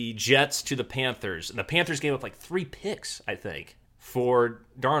the Jets to the Panthers. And the Panthers gave up like 3 picks, I think, for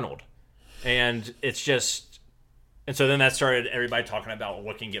Darnold. And it's just, so then that started everybody talking about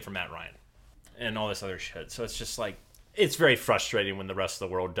what can you get from Matt Ryan and all this other shit. So it's just like, It's very frustrating when the rest of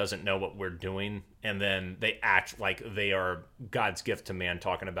the world doesn't know what we're doing, and then they act like they are God's gift to man,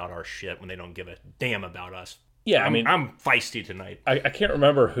 talking about our shit when they don't give a damn about us. Yeah, I'm feisty tonight. I can't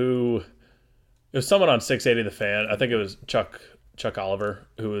remember who. It was someone on 680 The Fan. I think it was Chuck Oliver,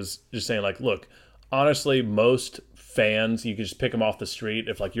 who was just saying, like, look, honestly, most fans, you can just pick them off the street.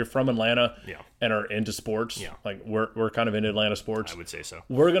 If, like, you're from Atlanta and are into sports, like, we're kind of into Atlanta sports. I would say so.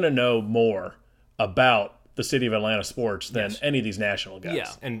 We're going to know more about the city of Atlanta sports than any of these national guys.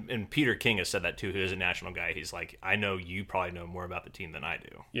 Yeah, and Peter King has said that, too, who is a national guy. He's like, I know you probably know more about the team than I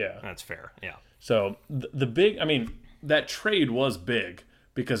do. Yeah. That's fair, yeah. So, the big, I mean, that trade was big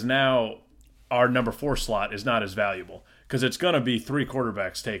because now our number 4 slot is not as valuable because it's going to be 3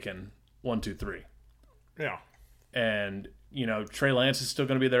 quarterbacks taken 1, 2, 3. Yeah. And, you know, Trey Lance is still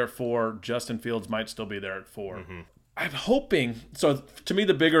going to be there at 4. Justin Fields might still be there at 4. Mm-hmm. I'm hoping, so to me,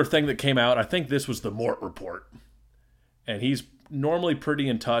 the bigger thing that came out, I think this was the Mort report. And he's normally pretty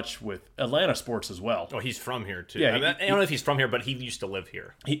in touch with Atlanta sports as well. Oh, he's from here, too. Yeah, I don't know if he's from here, but he used to live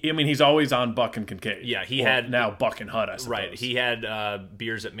here. He's always on Buck and Kincaid. Yeah, now Buck and Hutt, I suppose. Right, he had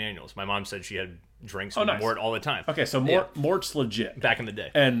beers at Manuel's. My mom said she had drinks with nice. Mort all the time. Okay, so Mort's legit. Back in the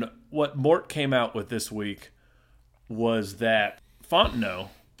day. And what Mort came out with this week was that Fontenot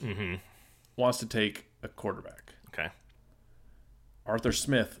wants to take a quarterback. Okay. Arthur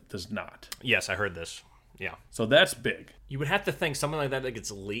Smith does not. Yes, I heard this. Yeah. So that's big. You would have to think something like that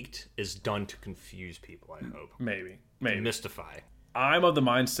gets leaked is done to confuse people, I hope. Maybe. To mystify. I'm of the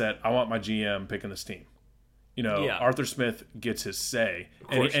mindset I want my GM picking this team. You know, Arthur Smith gets his say.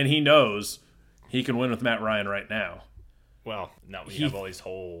 And he knows he can win with Matt Ryan right now. Well, now we have all these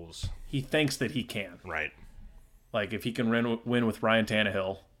holes. He thinks that he can. Right. Like, if he can win with Ryan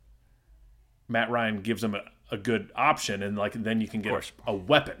Tannehill, Matt Ryan gives him a good option, and like then you can get a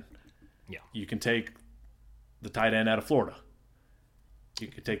weapon. Yeah. You can take the tight end out of Florida. You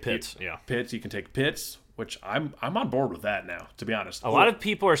can take Pitts. Pitts. You can take Pitts, which I'm on board with that now, to be honest. A lot of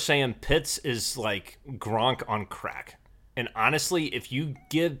people are saying Pitts is like Gronk on crack. And honestly, if you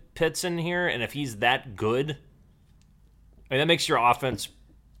get Pitts in here, and if he's that good, I mean, that makes your offense,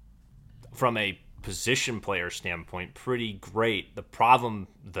 from a position player standpoint, pretty great. The problem,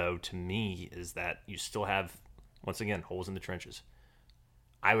 though, to me, is that you still have, once again, holes in the trenches.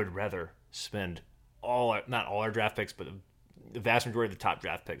 I would rather spend not all our draft picks, but the vast majority of the top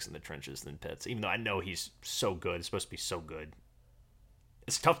draft picks in the trenches than Pitts, even though I know he's so good. It's supposed to be so good.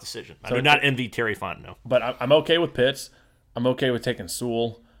 It's a tough decision. I do not envy Terry Fontenot. But I'm okay with Pitts. I'm okay with taking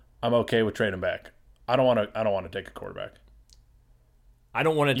Sewell. I'm okay with trading back. I don't want to take a quarterback. I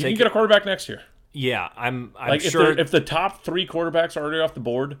don't want to take. You can get a quarterback next year. Yeah, I'm like sure. If the top 3 quarterbacks are already off the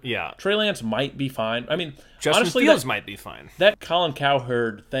board, Trey Lance might be fine. I mean, Justin honestly, Fields might be fine. That Colin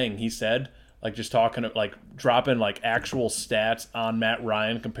Cowherd thing he said, like just talking, like dropping like actual stats on Matt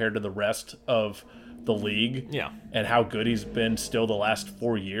Ryan compared to the rest of the league, and how good he's been still the last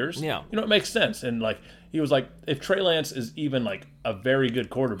 4 years. Yeah, you know, it makes sense. And like he was like, if Trey Lance is even like a very good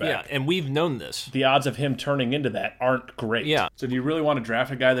quarterback, and we've known this, the odds of him turning into that aren't great. Yeah. So do you really want to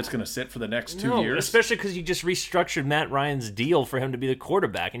draft a guy that's going to sit for the next 2 years? Especially because you just restructured Matt Ryan's deal for him to be the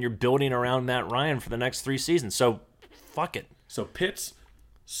quarterback, and you're building around Matt Ryan for the next 3 seasons. So, fuck it. So Pitts,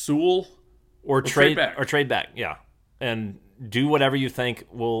 Sewell, or trade back, and do whatever you think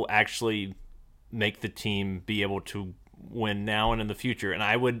will actually make the team be able to win now and in the future. And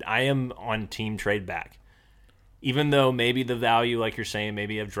I am on team trade back. Even though maybe the value, like you're saying,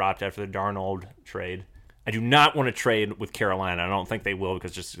 maybe have dropped after the Darnold trade. I do not want to trade with Carolina. I don't think they will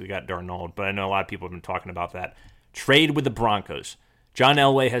because just we got Darnold, but I know a lot of people have been talking about that. Trade with the Broncos. John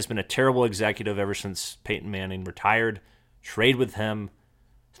Elway has been a terrible executive ever since Peyton Manning retired. Trade with him.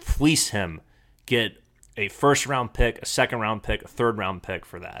 Fleece him. Get a first-round pick, a second-round pick, a third-round pick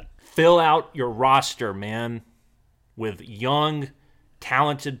for that. Fill out your roster, man, with young,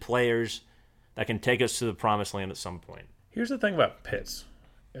 talented players that can take us to the promised land at some point. Here's the thing about Pitts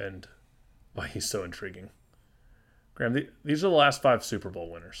and why he's so intriguing. Graham, these are the last 5 Super Bowl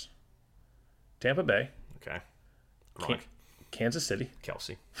winners. Tampa Bay. Okay. Gronk. Kansas City.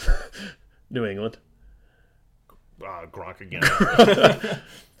 Kelsey. New England. Gronk again.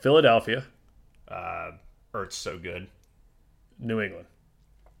 Philadelphia. Ertz so good. New England.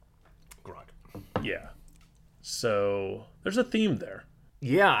 Gronk. Yeah. So there's a theme there.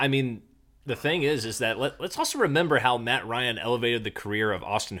 Yeah, I mean, the thing is that let's also remember how Matt Ryan elevated the career of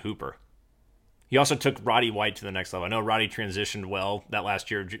Austin Hooper. He also took Roddy White to the next level. I know Roddy transitioned well that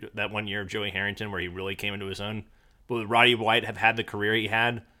 1 year of Joey Harrington where he really came into his own. But would Roddy White have had the career he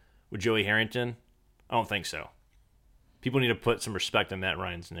had with Joey Harrington? I don't think so. People need to put some respect on Matt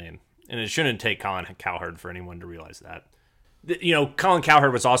Ryan's name. And it shouldn't take Colin Cowherd for anyone to realize that. Colin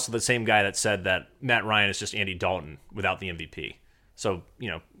Cowherd was also the same guy that said that Matt Ryan is just Andy Dalton without the MVP. So,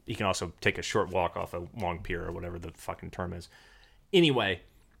 he can also take a short walk off a long pier or whatever the fucking term is. Anyway,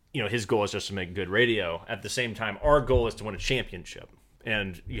 his goal is just to make good radio. At the same time, our goal is to win a championship.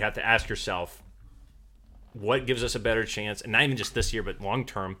 And you have to ask yourself, what gives us a better chance? And not even just this year, but long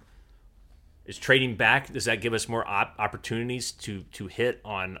term. Is trading back, does that give us more opportunities to hit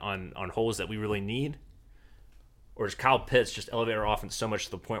on holes that we really need? Or is Kyle Pitts just elevate our offense so much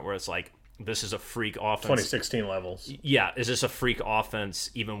to the point where it's like, this is a freak offense? 2016 levels. Yeah, is this a freak offense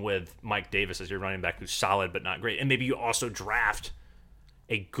even with Mike Davis as your running back who's solid but not great? And maybe you also draft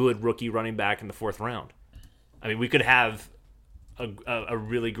a good rookie running back in the 4th round. I mean, we could have a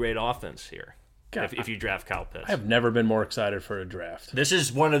really great offense here. God, if you draft Kyle Pitts. I have never been more excited for a draft. This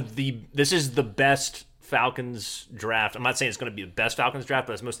is the best Falcons draft. I'm not saying it's going to be the best Falcons draft,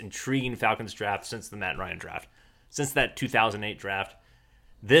 but it's the most intriguing Falcons draft since the Matt Ryan draft. Since that 2008 draft.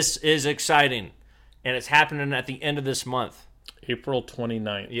 This is exciting. And it's happening at the end of this month. April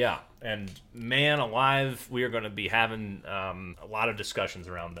 29th. Yeah. And man alive, we are going to be having a lot of discussions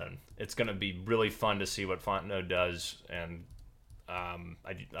around then. It's going to be really fun to see what Fontenot does. And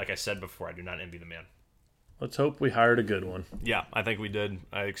like I said before, I do not envy the man. Let's hope we hired a good one. Yeah, I think we did.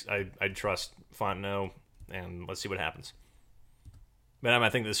 I trust Fontenot, and let's see what happens. But I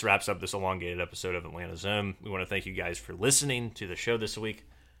think this wraps up this elongated episode of Atlanta Zone. We want to thank you guys for listening to the show this week.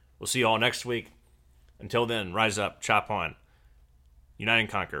 We'll see you all next week. Until then, rise up, chop on, unite and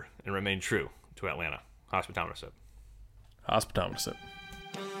conquer, and remain true to Atlanta. Hospitometer Sip. Hospitometer Sip.